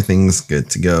make sure everything's good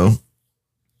to go.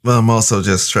 But I'm also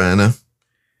just trying to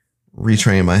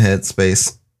retrain my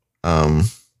headspace.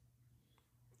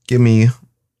 Give me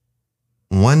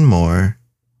one more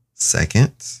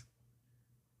second.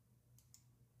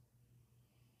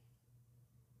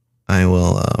 I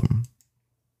will,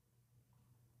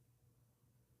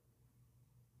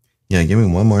 yeah, give me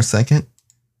one more second.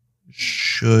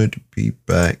 Should be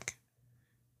back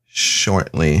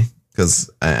shortly, because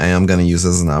I am going to use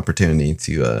this as an opportunity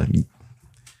to,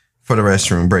 for the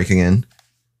restroom break again.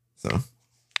 So,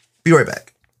 be right back.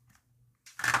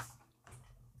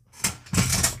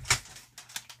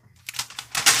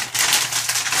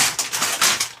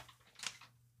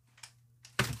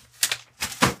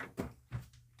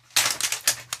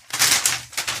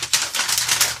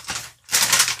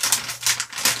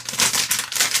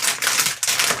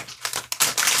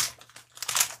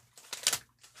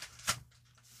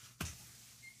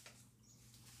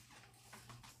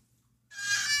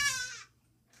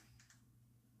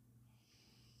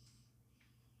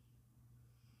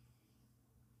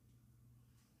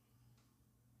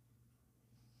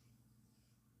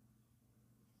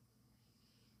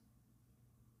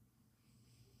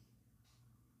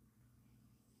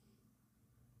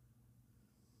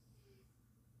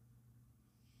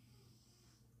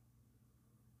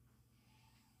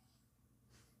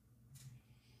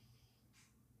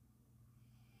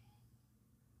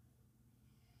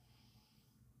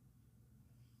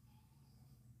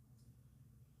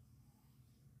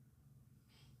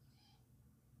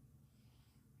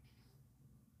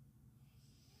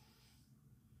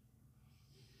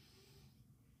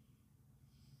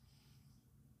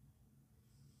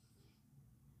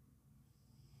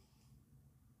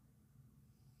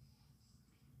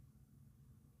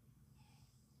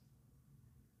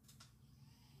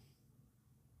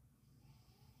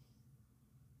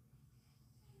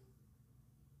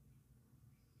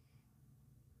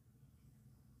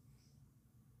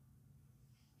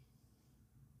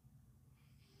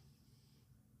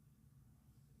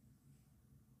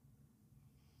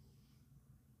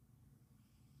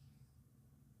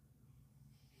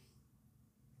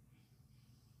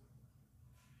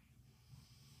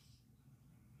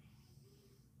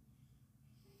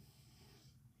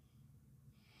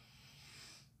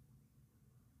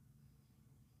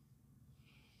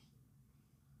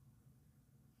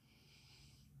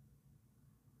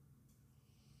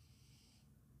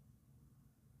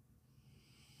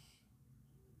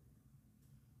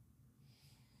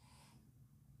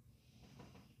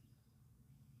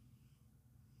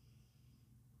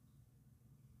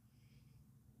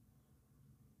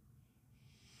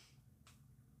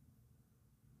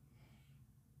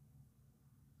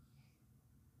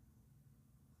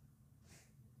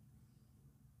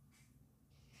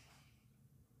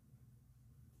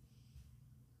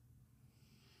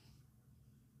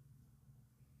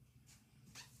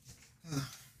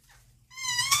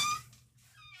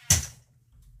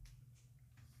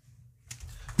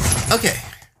 Okay.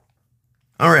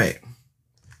 All right.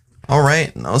 All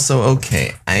right. And also,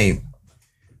 okay. I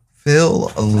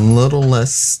feel a little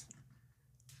less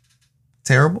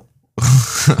terrible.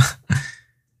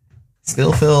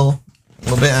 Still feel a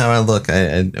little bit how I look.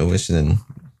 I wish I didn't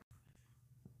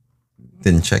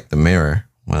didn't check the mirror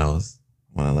when I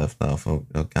left off. Oh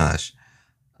gosh.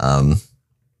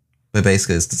 But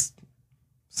basically it's the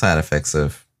side effects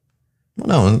of,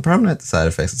 well, no, probably not the side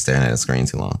effects of staring at a screen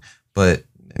too long, but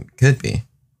it could be.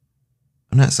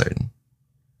 I'm not certain.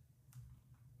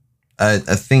 I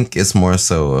think it's more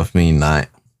so of me not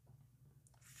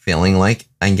feeling like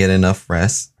I get enough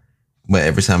rest, but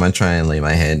every time I try and lay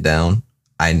my head down,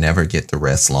 I never get to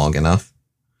rest long enough.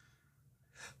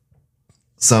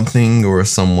 Something or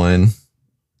someone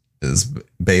is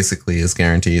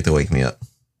guaranteed to wake me up.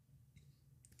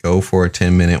 Go for a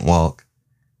 10-minute walk.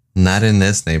 Not in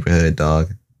this neighborhood,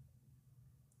 dog.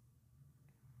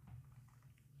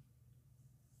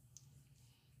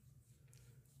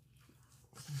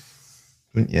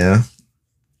 But yeah,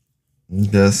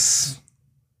 just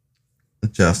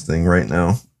adjusting right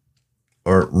now,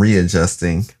 or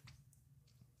readjusting.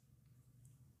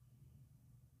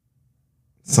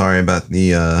 Sorry about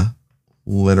the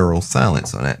literal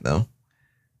silence on that though.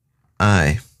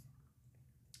 I'm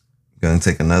gonna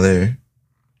take another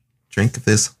drink of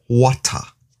this water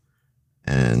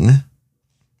and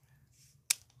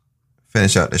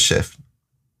finish out the shift.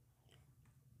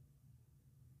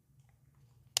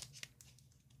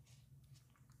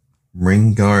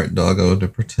 Ring guard doggo to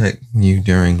protect you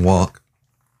during walk.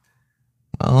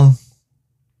 Well,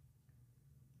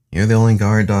 you're the only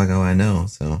guard doggo I know,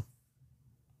 so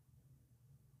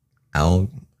I'll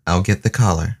get the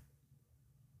collar.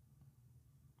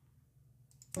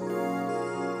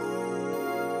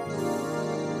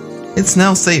 It's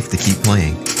now safe to keep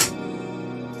playing.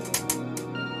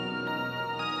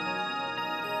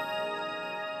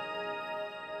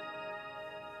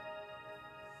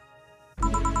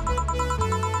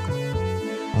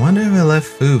 I wonder if I left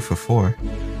food for 4.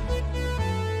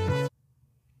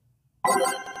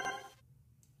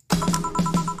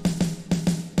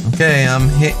 Okay, I'm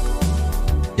hit.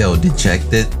 Yo,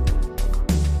 dejected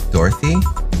Dorothy?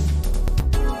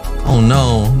 Oh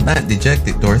no, not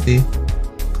dejected Dorothy.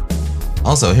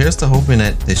 Also, here's to hoping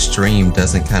that this stream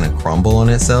doesn't kind of crumble on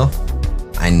itself.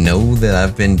 I know that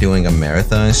I've been doing a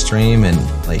marathon stream, and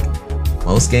like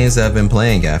most games that I've been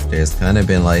playing after, it's kind of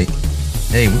been like,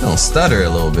 hey, we're gonna stutter a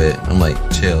little bit. I'm like,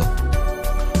 chill.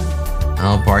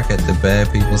 I'll bark at the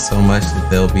bad people so much that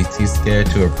they'll be too scared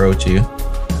to approach you.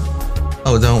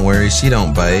 Oh, don't worry, she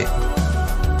don't bite.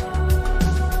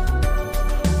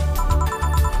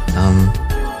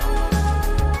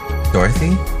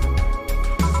 Dorothy?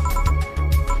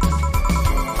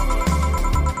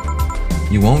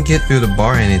 You won't get through the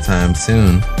bar anytime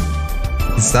soon.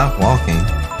 You stop walking.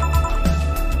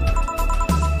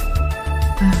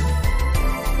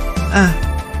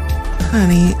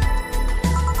 Honey.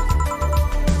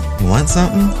 You want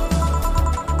something?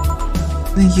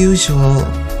 The usual,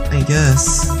 I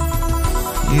guess.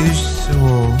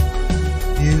 Usual.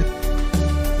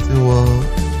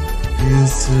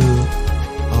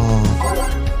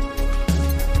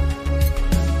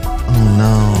 Oh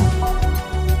no.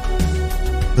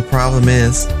 The problem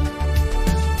is,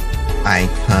 I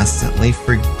constantly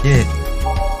forget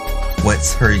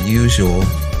what's her usual,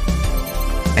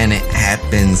 and it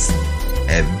happens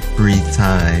every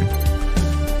time,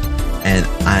 and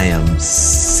I am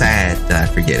sad that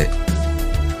I forget it.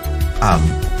 I'm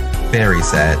very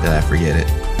sad that I forget it.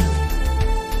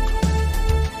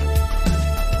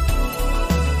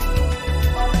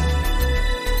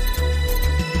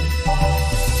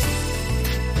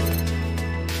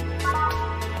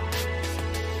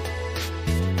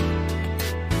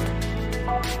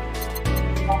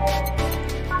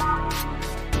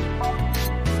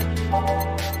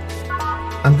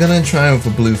 I'm gonna try with a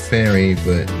blue fairy,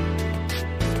 but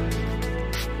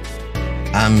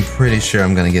I'm pretty sure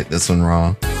I'm gonna get this one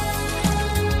wrong.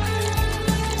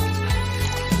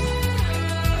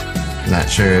 Not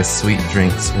sure if sweet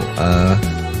drinks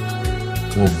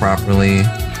will properly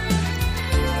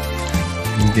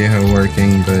get her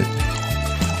working, but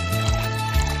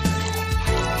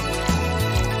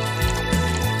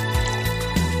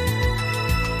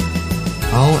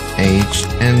all aged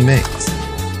and mixed.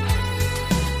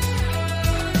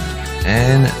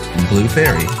 And blue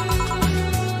fairy.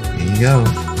 Here you go.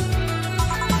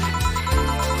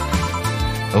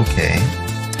 Okay.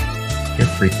 You're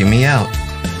freaking me out.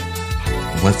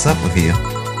 What's up with you?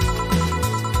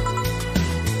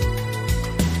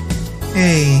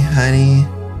 Hey, honey.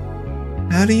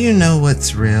 How do you know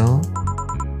what's real?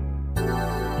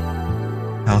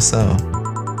 How so?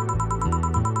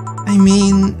 I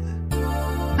mean,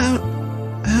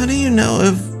 how do you know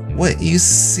if what you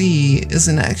see is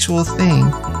an actual thing?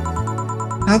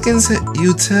 How can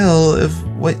you tell if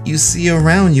what you see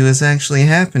around you is actually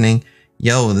happening?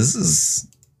 Yo, this is...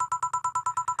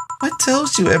 What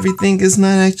tells you everything is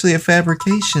not actually a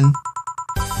fabrication?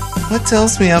 What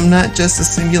tells me I'm not just a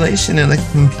simulation in a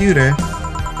computer?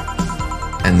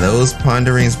 And those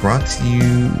ponderings brought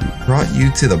you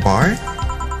to the bar?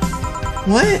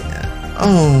 What?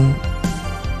 Oh,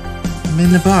 I'm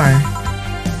in the bar.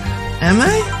 Am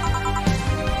I?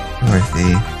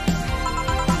 Dorothy.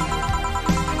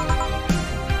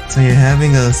 So you're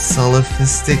having a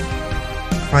solipsistic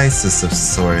crisis of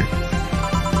sort.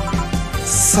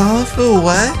 Solipsism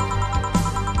what?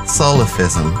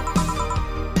 Solipsism.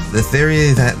 The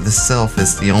theory that the self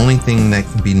is the only thing that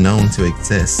can be known to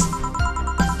exist.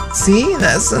 See,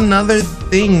 that's another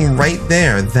thing right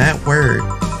there, that word.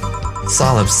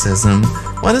 Solipsism.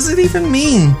 What does it even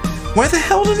mean? Where the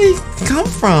hell did it come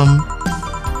from?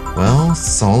 Well,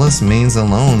 solace means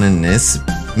alone and this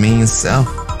means self.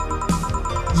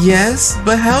 Yes,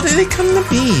 but how did it come to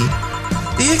be?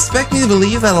 Do you expect me to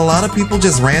believe that a lot of people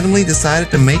just randomly decided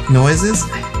to make noises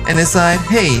and decide,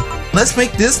 hey, let's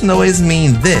make this noise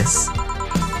mean this?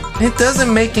 It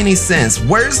doesn't make any sense.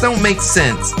 Words don't make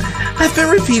sense. I've been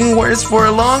repeating words for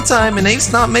a long time and they've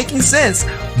stopped making sense.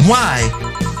 Why?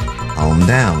 Calm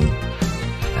down.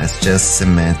 That's just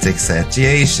semantic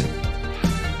satiation.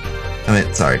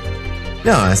 Sorry.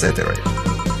 No, I said that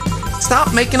right.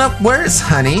 Stop making up words,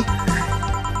 honey.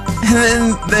 And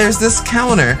then there's this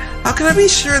counter. How can I be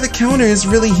sure the counter is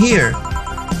really here?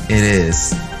 It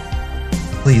is.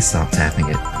 Please stop tapping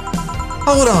it.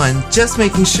 Hold on, just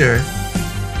making sure.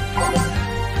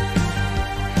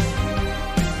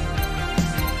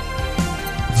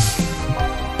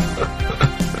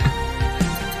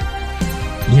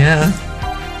 Yeah.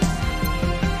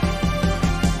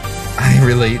 I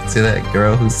relate to that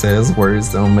girl who says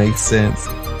words don't make sense.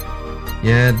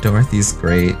 Yeah, Dorothy's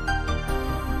great.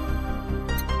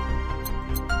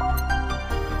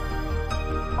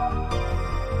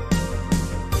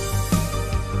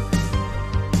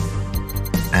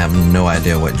 I have no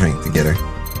idea what drink to get her.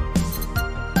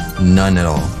 None at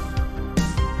all.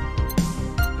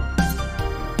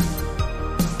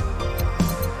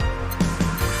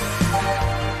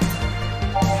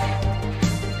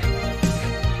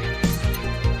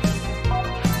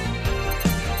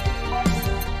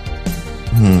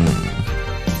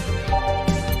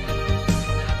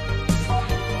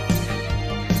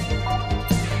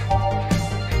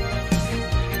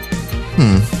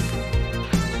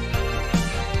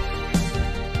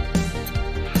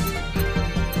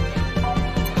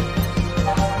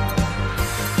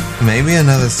 Maybe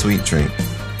another sweet drink.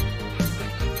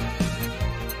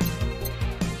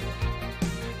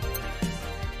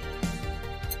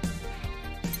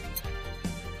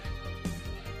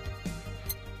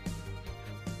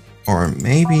 Or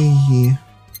maybe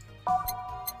I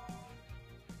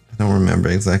don't remember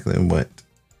exactly what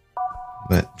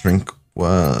that drink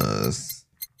was.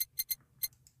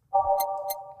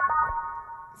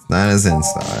 It's not a Zen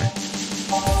Star.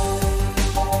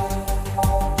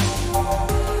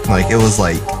 Like, it was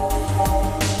like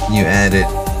you added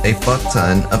a fuck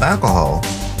ton of alcohol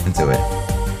into it.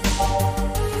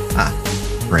 Ah,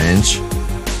 French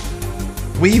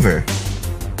Weaver.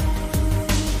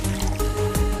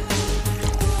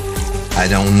 I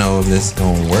don't know if this is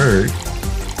gonna work,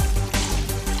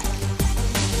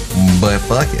 but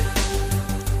fuck it.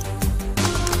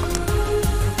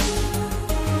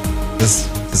 This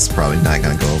is probably not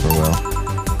gonna go over well.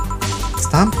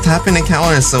 Stop tapping the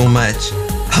counter so much.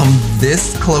 I'm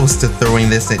this close to throwing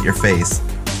this at your face.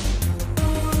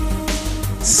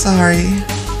 Sorry.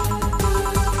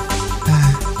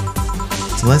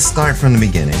 So let's start from the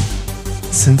beginning.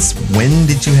 Since when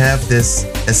did you have this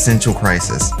essential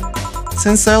crisis?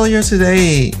 Since earlier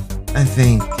today, I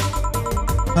think.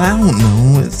 But I don't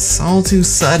know, it's all too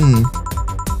sudden.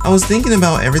 I was thinking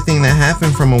about everything that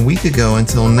happened from a week ago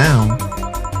until now.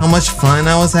 How much fun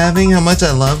I was having, how much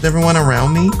I loved everyone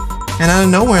around me. And out of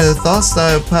nowhere, the thoughts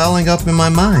started piling up in my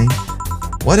mind.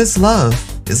 What is love?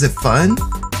 Is it fun?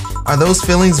 Are those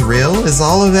feelings real? Is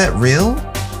all of that real?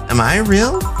 Am I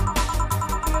real?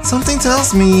 Something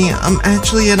tells me I'm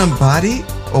actually in a body?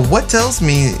 Or what tells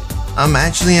me I'm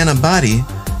actually in a body?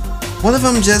 What if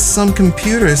I'm just some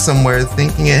computer somewhere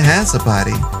thinking it has a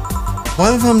body?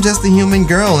 What if I'm just a human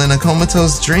girl in a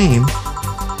comatose dream?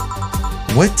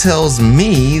 What tells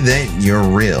me that you're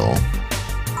real?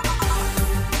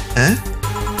 Eh?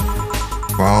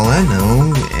 For all I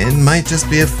know, it might just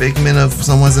be a figment of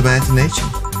someone's imagination.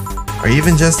 Or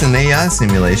even just an AI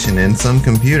simulation in some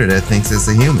computer that thinks it's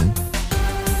a human.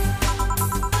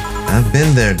 I've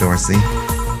been there, Dorsey.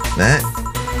 That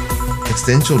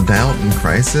existential doubt and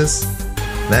crisis,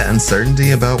 That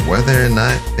uncertainty about whether or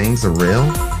not things are real.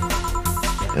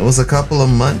 It was a couple of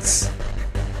months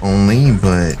only,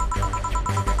 but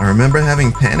I remember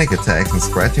having panic attacks and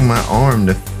scratching my arm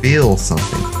to feel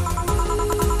something.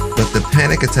 But the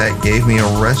panic attack gave me a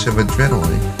rush of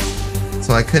adrenaline,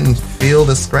 so I couldn't feel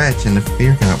the scratch and the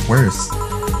fear got worse.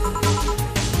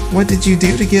 What did you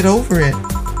do to get over it?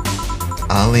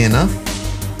 Oddly enough,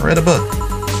 I read a book.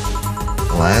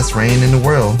 The Last Rain in the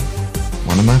World,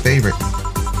 one of my favorites.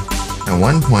 At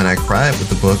one point I cried with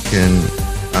the book and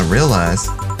I realized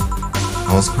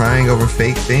I was crying over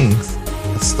fake things,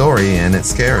 a story and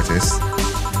its characters.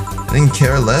 I didn't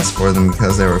care less for them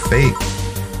because they were fake.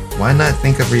 Why not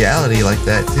think of reality like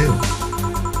that too?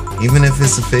 Even if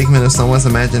it's a figment of someone's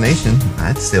imagination,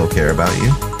 I'd still care about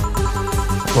you.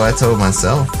 That's what I told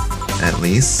myself, at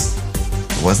least.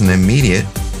 It wasn't immediate,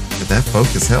 but that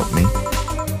focus helped me.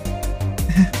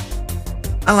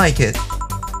 I like it.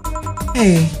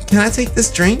 Hey, can I take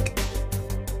this drink?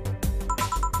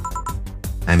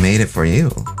 I made it for you.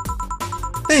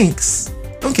 Thanks.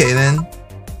 Okay then.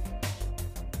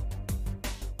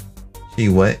 She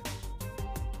what?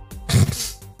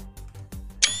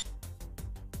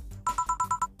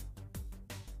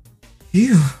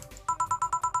 Phew.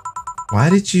 Why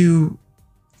did you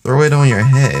throw it on your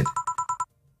head?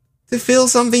 To feel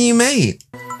something you made.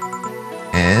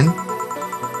 And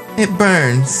it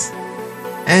burns.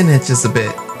 And itches a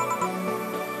bit.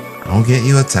 I'll get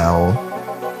you a towel.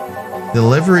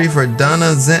 Delivery for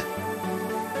Donna Zen.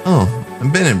 Oh,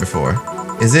 I've been in before.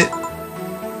 Is it?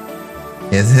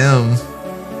 It's him.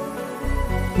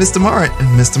 Mr.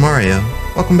 Mario,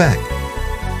 welcome back.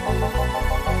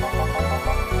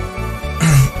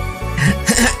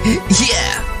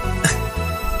 Yeah.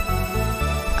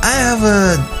 I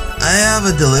have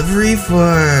a delivery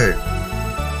for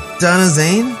Donna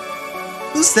Zane.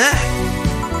 Who's that?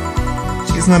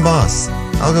 She's my boss.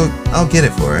 I'll get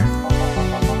it for her.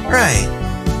 Right.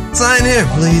 Sign here,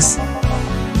 please.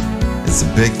 It's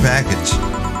a big package.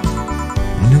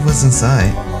 I wonder what's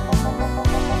inside.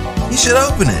 You should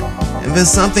open it. If it's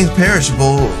something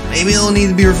perishable, maybe it'll need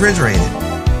to be refrigerated.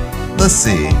 Let's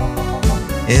see.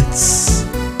 It's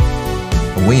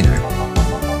a wiener.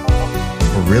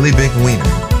 A really big wiener.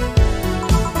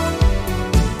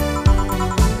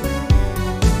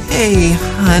 Hey,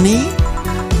 honey.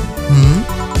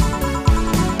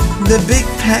 The big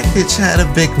package had a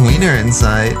big wiener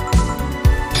inside.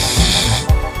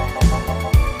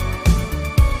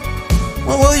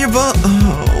 What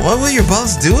will your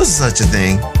boss do with such a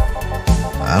thing?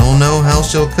 I don't know how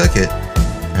she'll cook it.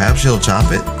 Perhaps she'll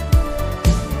chop it.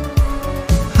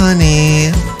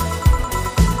 Honey,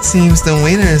 seems the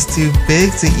wiener is too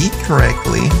big to eat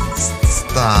correctly.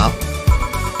 Stop.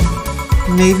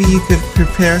 Maybe you could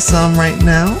prepare some right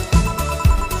now?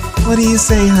 What do you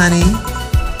say, honey?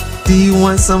 Do you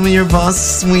want some of your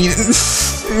boss's wiener?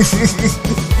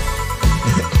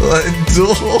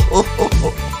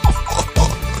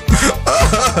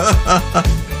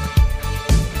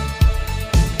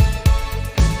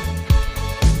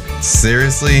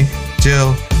 Seriously,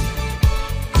 Jill?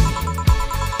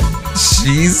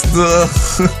 She's the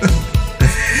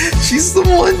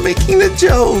one making the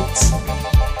jokes.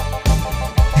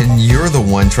 And you're the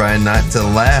one trying not to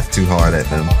laugh too hard at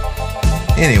them.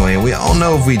 Anyway, we all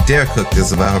know if we dare cook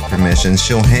this without her permission,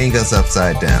 she'll hang us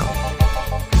upside down.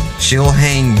 She'll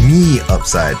hang me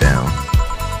upside down.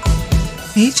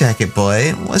 Hey, Jacket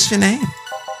Boy, what's your name?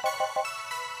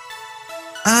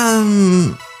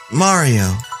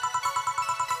 Mario.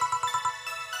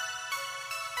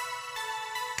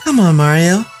 Come on,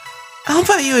 Mario. I'll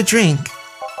buy you a drink.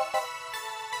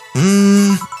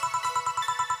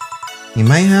 You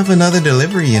might have another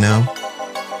delivery, you know.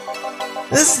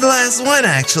 This is the last one,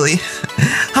 actually.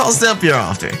 I'll step your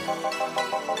offer.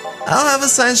 I'll have a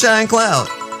sunshine cloud.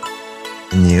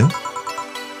 And you?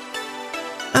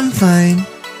 I'm fine.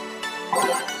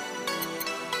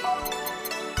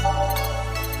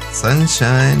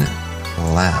 Sunshine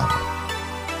cloud.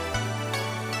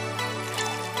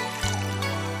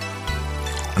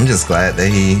 I'm just glad that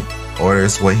he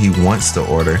orders what he wants to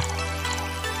order.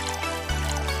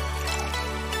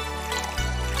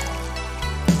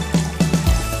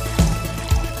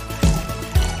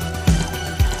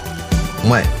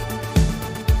 What?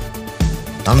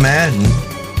 I'm adding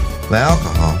the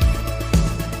alcohol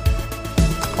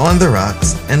on the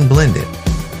rocks and blend it.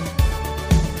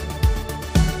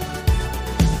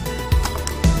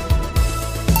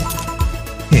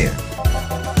 Here.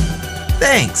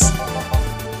 Thanks.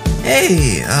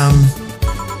 Hey,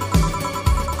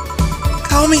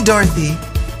 call me Dorothy.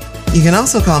 You can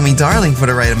also call me Darling for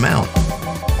the right amount.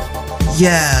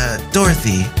 Yeah,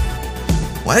 Dorothy.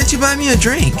 Why did you buy me a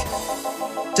drink?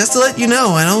 Just to let you know,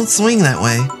 I don't swing that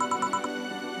way.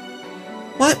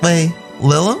 What way,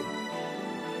 Lilo?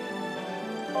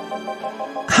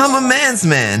 I'm a man's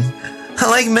man. I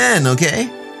like men, okay?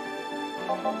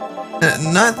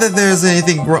 Not that there's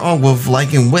anything wrong with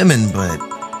liking women, but...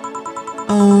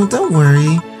 Oh, don't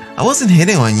worry. I wasn't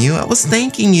hitting on you. I was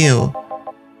thanking you.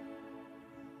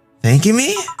 Thanking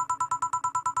me?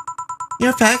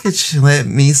 Your package let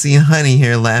me see Honey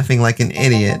here laughing like an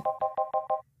idiot.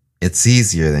 It's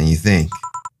easier than you think.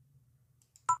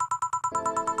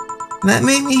 That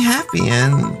made me happy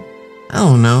and... I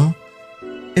don't know.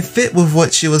 It fit with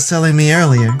what she was telling me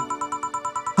earlier.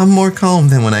 I'm more calm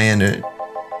than when I entered.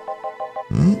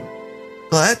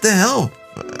 Glad to help,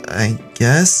 I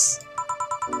guess.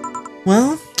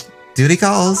 Well, duty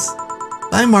calls.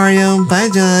 Bye Mario, bye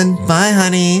John, bye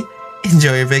Honey.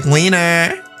 Enjoy your big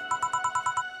wiener.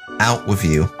 Out with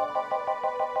you.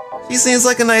 She seems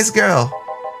like a nice girl.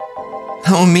 I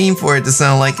don't mean for it to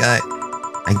sound like I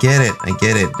get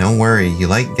it, don't worry. You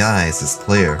like guys, it's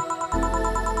clear.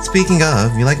 Speaking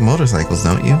of, you like motorcycles,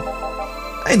 don't you?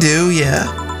 I do, yeah.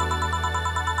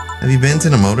 Have you been to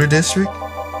the motor district?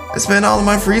 I spend all of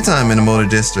my free time in the motor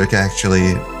district,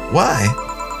 actually. Why?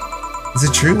 Is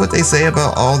it true what they say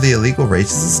about all the illegal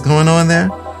races going on there?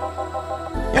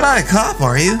 You're not a cop,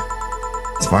 are you?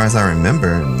 As far as I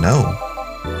remember, no.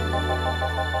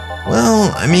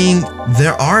 Well, I mean,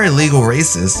 there are illegal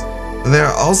races. There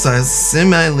are also a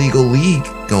semi-legal league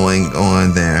going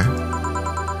on there.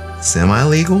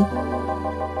 Semi-legal?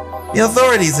 The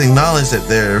authorities acknowledge that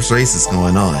there's races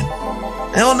going on.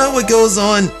 I don't know what goes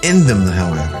on in them,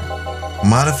 however.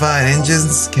 Modified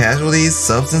engines, casualties,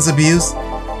 substance abuse.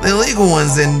 The illegal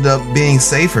ones end up being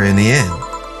safer in the end.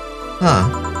 Huh.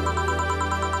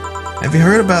 Have you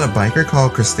heard about a biker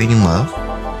called Christine Love?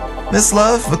 Miss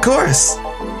Love? Of course.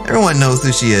 Everyone knows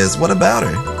who she is. What about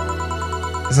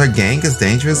her? Is her gang as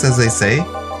dangerous as they say?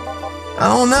 I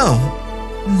don't know.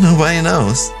 Nobody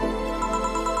knows.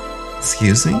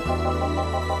 Excuse me?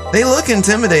 They look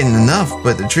intimidating enough,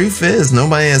 but the truth is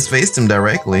nobody has faced them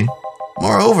directly.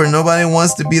 Moreover, nobody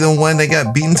wants to be the one that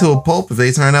got beaten to a pulp if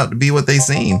they turn out to be what they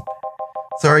seem.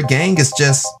 So our gang is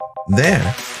just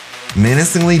there,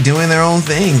 menacingly doing their own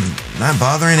thing, not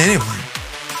bothering anyone.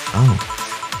 Oh.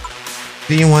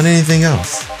 Do you want anything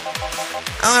else?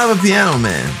 I don't have a piano,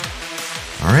 man.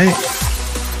 Alright.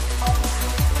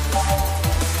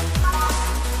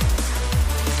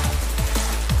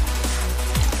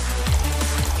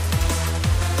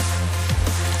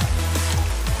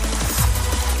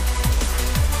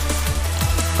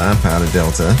 Powder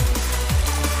Delta,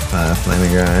 5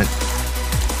 Flaming Guide,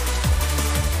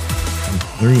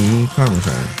 3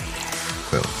 Parmesan.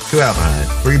 So 2 Alpahide,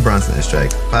 3 Bronson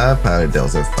Extract, 5 Powder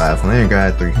Delta, 5 Flaming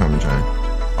Guide, 3 Parmesan.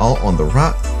 All on the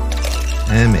rocks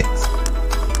and mix.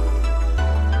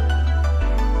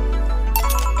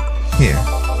 Here.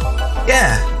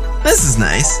 Yeah, this is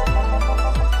nice.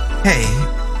 Hey,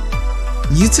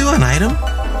 you two an item?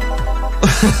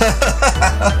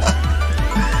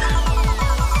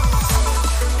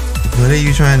 What are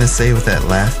you trying to say with that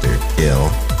laughter,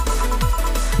 Gil?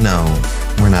 No,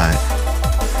 we're not.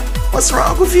 What's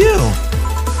wrong with you?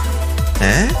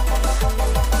 Eh?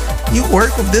 You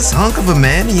work with this hunk of a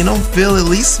man and you don't feel at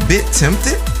least a bit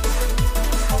tempted?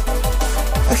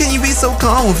 How can you be so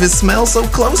calm with his smell so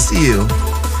close to you?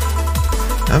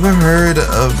 Ever heard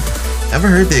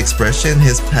the expression,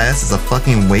 his past is a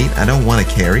fucking weight I don't want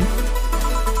to carry?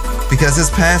 Because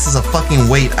his past is a fucking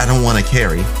weight I don't want to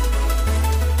carry.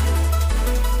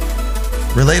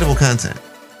 Relatable content.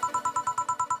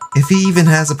 If he even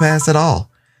has a past at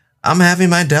all. I'm having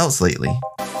my doubts lately.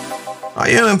 Are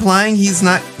you implying he's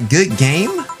not good game?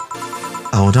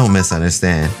 Oh, don't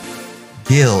misunderstand.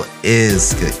 Gil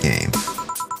is good game.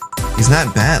 He's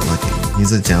not bad looking.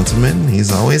 He's a gentleman.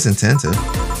 He's always attentive.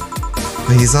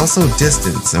 But he's also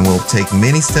distant and will take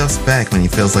many steps back when he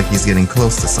feels like he's getting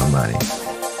close to somebody.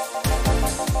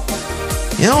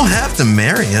 You don't have to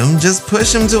marry him. Just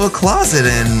push him to a closet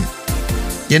and...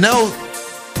 You know,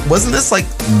 wasn't this like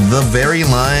the very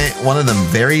line, one of the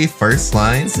very first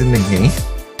lines in the game?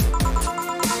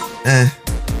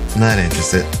 Not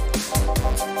interested.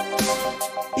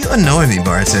 You annoy me,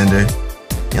 bartender.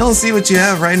 You don't see what you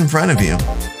have right in front of you.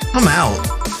 I'm out.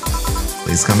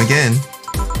 Please come again.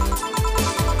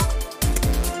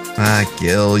 Ah,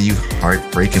 Gil, you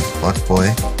heartbreaking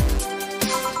fuckboy.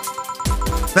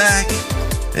 Back.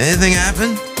 Anything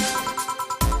happen?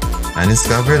 I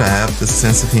discovered I have the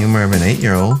sense of humor of an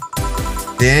 8-year-old.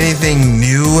 Did anything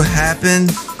new happen?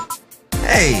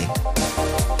 Hey,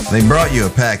 they brought you a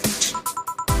package.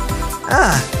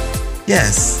 Ah,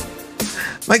 yes.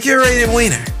 My curated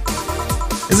wiener.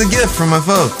 It's a gift from my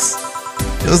folks.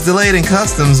 It was delayed in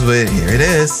customs, but here it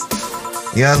is.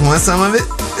 You guys want some of it?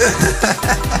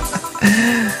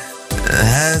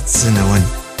 That's a no one.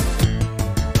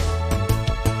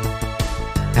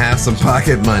 Have some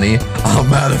pocket money.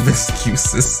 I'm out of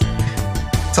excuses.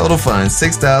 Total funds,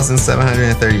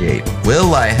 $6,738.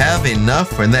 Will I have enough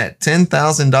for that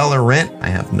 $10,000 rent? I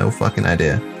have no fucking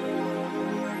idea.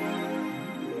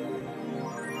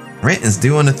 Rent is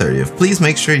due on the 30th. Please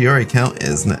make sure your account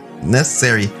is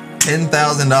necessary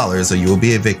 $10,000 or you will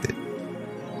be evicted.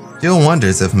 Jill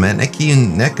wonders if Maneki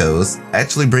Nekos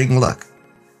actually bring luck.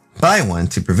 Buy one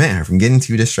to prevent her from getting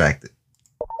too distracted.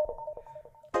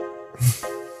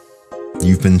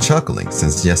 You've been chuckling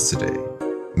since yesterday.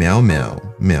 Meow meow,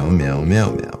 meow meow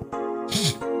meow meow.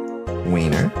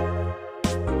 Wiener.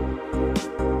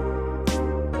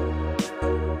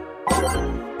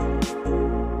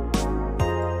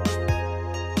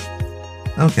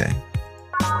 Okay.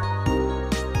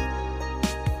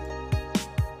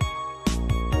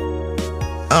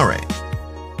 Alright.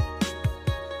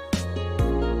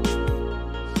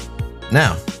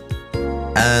 Now,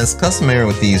 as customary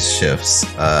with these shifts,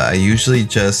 I usually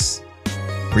just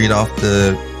read off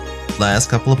the last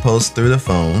couple of posts through the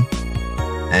phone,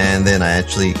 and then I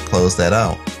actually close that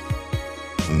out.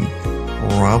 I'm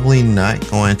probably not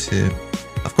going to,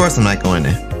 of course I'm not going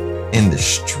to end the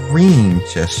stream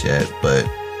just yet, but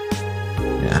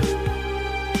yeah.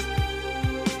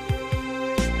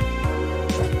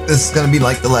 This is gonna be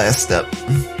like the last step.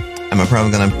 Am I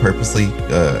probably gonna purposely,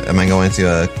 am I going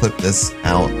to clip this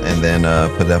out and then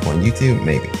put it up on YouTube?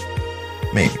 Maybe.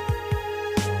 Maybe.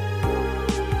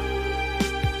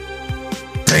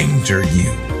 Danger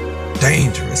you.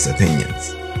 Dangerous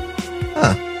opinions.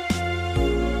 Huh.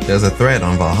 There's a thread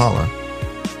on Valhalla.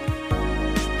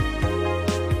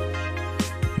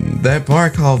 That bar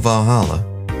called Valhalla.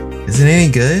 Is it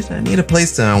any good? I need a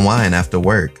place to unwind after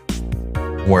work.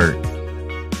 Work.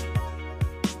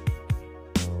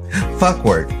 Fuck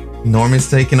work. Norman's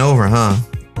taking over, huh?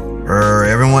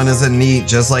 Everyone is in need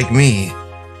just like me.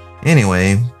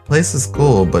 Anyway, place is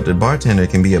cool, but the bartender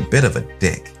can be a bit of a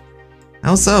dick.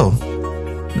 How so?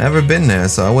 Never been there,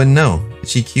 so I wouldn't know. Is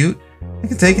she cute? I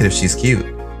can take it if she's cute.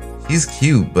 She's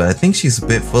cute, but I think she's a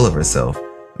bit full of herself.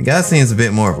 The guy seems a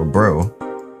bit more of a bro.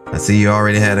 I see you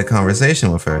already had a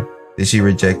conversation with her. Did she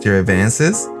reject your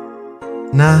advances?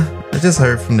 Nah, I just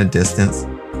heard from the distance.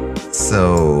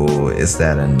 So, is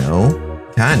that a no?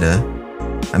 Kinda.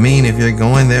 I mean, if you're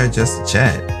going there just to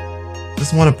chat.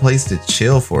 Just want a place to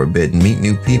chill for a bit and meet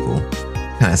new people.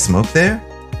 Can I smoke there?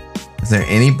 Is there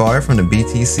any bar from the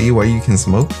BTC where you can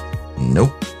smoke?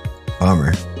 Nope.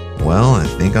 Bummer. Well, I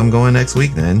think I'm going next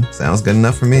week then. Sounds good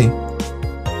enough for me.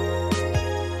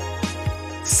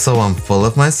 So I'm full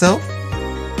of myself?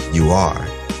 You are.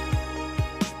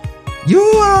 You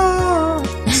are!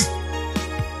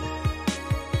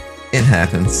 It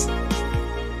happens.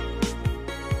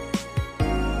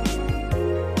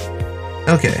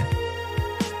 Okay.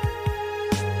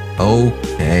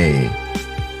 Okay.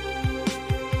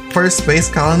 First space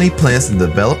colony plans to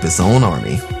develop its own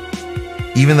army.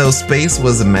 Even though space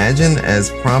was imagined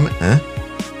as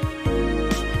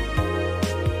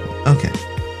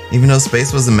Even though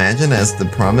space was imagined as the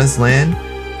promised land,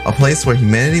 a place where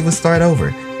humanity would start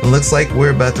over, it looks like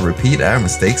we're about to repeat our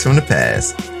mistakes from the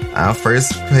past. Our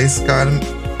first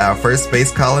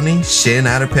space colony, Shin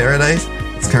Outer Paradise,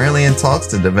 is currently in talks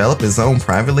to develop its own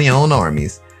privately owned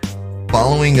armies,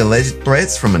 following alleged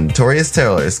threats from a notorious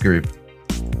terrorist group.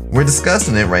 We're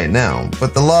discussing it right now,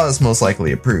 but the law is most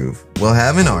likely approved. We'll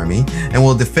have an army, and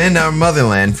we'll defend our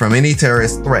motherland from any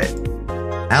terrorist threat.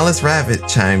 Alice Rabbit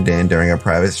chimed in during a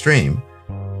private stream.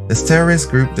 This terrorist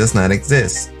group does not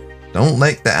exist. Don't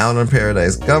let the Outer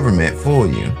Paradise government fool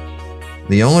you.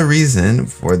 The only reason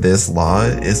for this law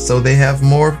is so they have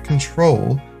more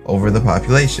control over the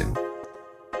population.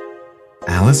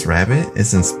 Alice Rabbit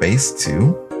is in space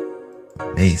too?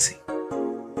 Amazing.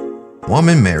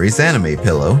 Woman marries anime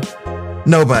pillow.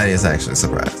 Nobody is actually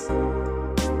surprised.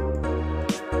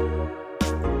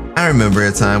 I remember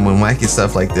a time when wacky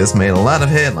stuff like this made a lot of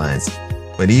headlines,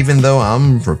 but even though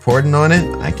I'm reporting on it,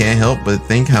 I can't help but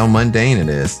think how mundane it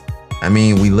is. I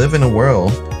mean, we live in a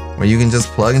world where you can just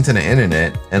plug into the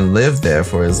internet and live there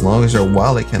for as long as your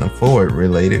wallet can afford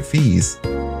related fees.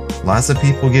 Lots of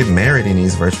people get married in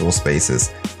these virtual spaces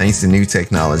thanks to new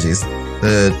technologies.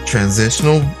 The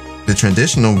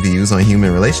traditional views on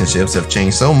human relationships have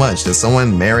changed so much that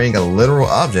someone marrying a literal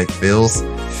object feels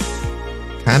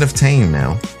kind of tame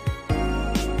now.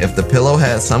 If the pillow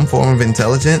had some form of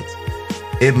intelligence,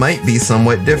 it might be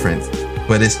somewhat different.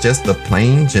 but it's just a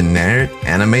plain generic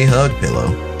anime hug pillow.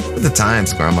 With the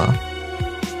times, Grandma.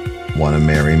 Wanna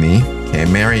marry me? Can't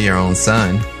marry your own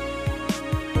son.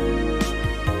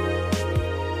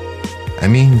 I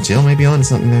mean, Jill may be onto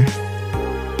something there.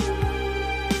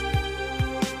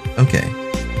 Okay.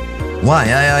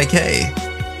 YIIK.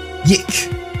 Yick!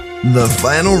 The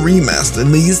final remaster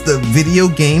leads the video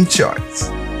game charts.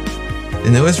 The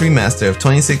newest remaster of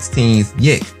 2016's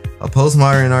Yick, a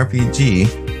postmodern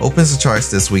RPG, opens the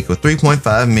charts this week with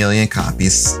 3.5 million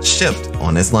copies shipped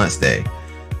on its launch day.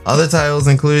 Other titles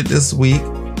included this week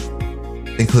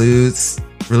includes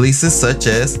releases such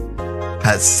as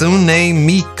Hatsune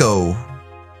Miku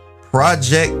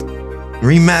Project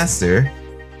Remaster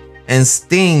and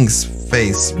Sting's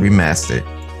Face Remastered.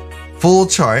 Full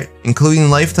chart,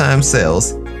 including lifetime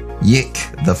sales, Yick,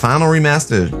 the final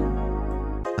remaster.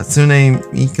 Hatsune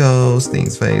Miku,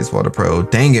 Sting's Face, Water Pro.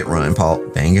 Dang it, run, Paul.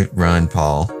 Dang it, run,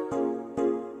 Paul.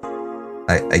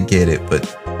 I get it, but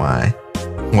why?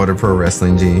 Water Pro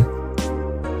Wrestling G.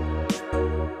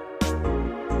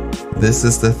 This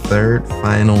is the third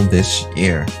final this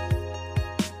year.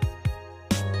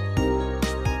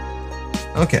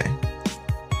 Okay.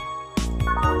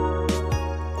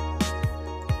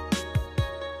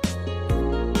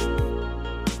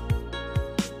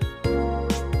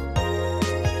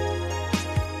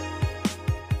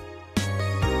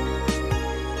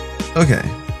 Okay.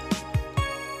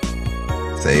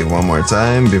 Save one more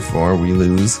time before we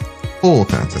lose full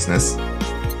consciousness.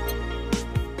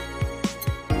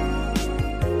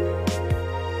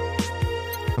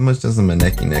 How much does a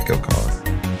Maneki Neko cost?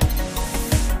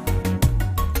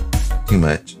 Too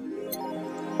much.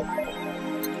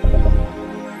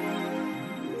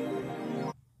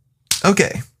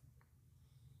 Okay.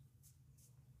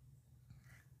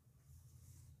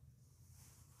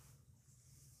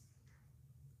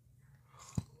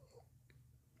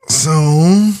 So,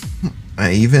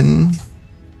 I even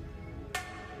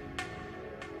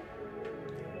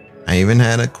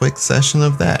had a quick session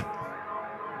of that.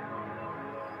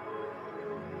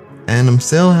 And I'm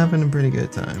still having a pretty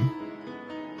good time.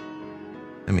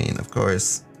 I mean, of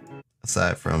course,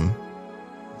 aside from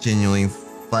genuinely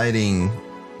fighting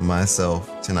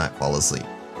myself to not fall asleep.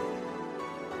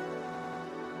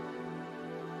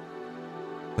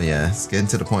 But yeah, it's getting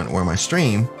to the point where my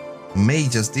stream may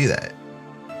just do that.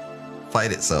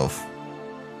 Fight itself.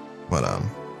 But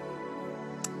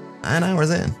 9 hours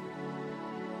in.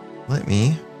 Let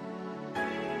me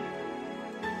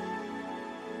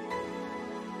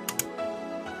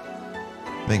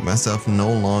make myself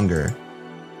no longer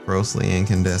grossly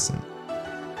incandescent.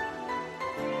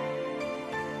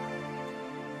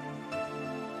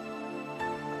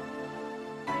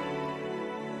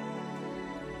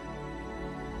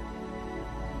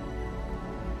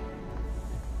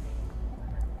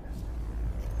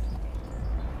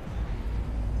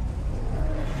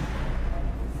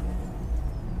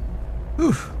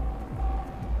 Whew.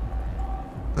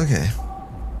 Okay.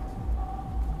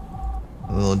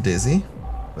 A little dizzy,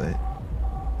 but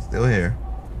still here.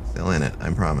 Still in it,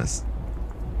 I promise.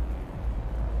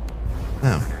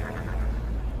 Now,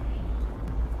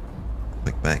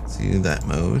 click back to that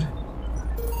mode.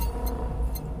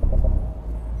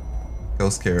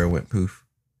 Ghost Kara went poof.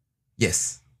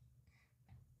 Yes.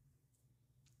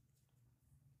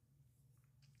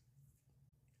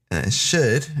 And it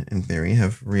should, in theory,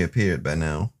 have reappeared by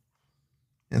now.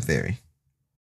 In theory.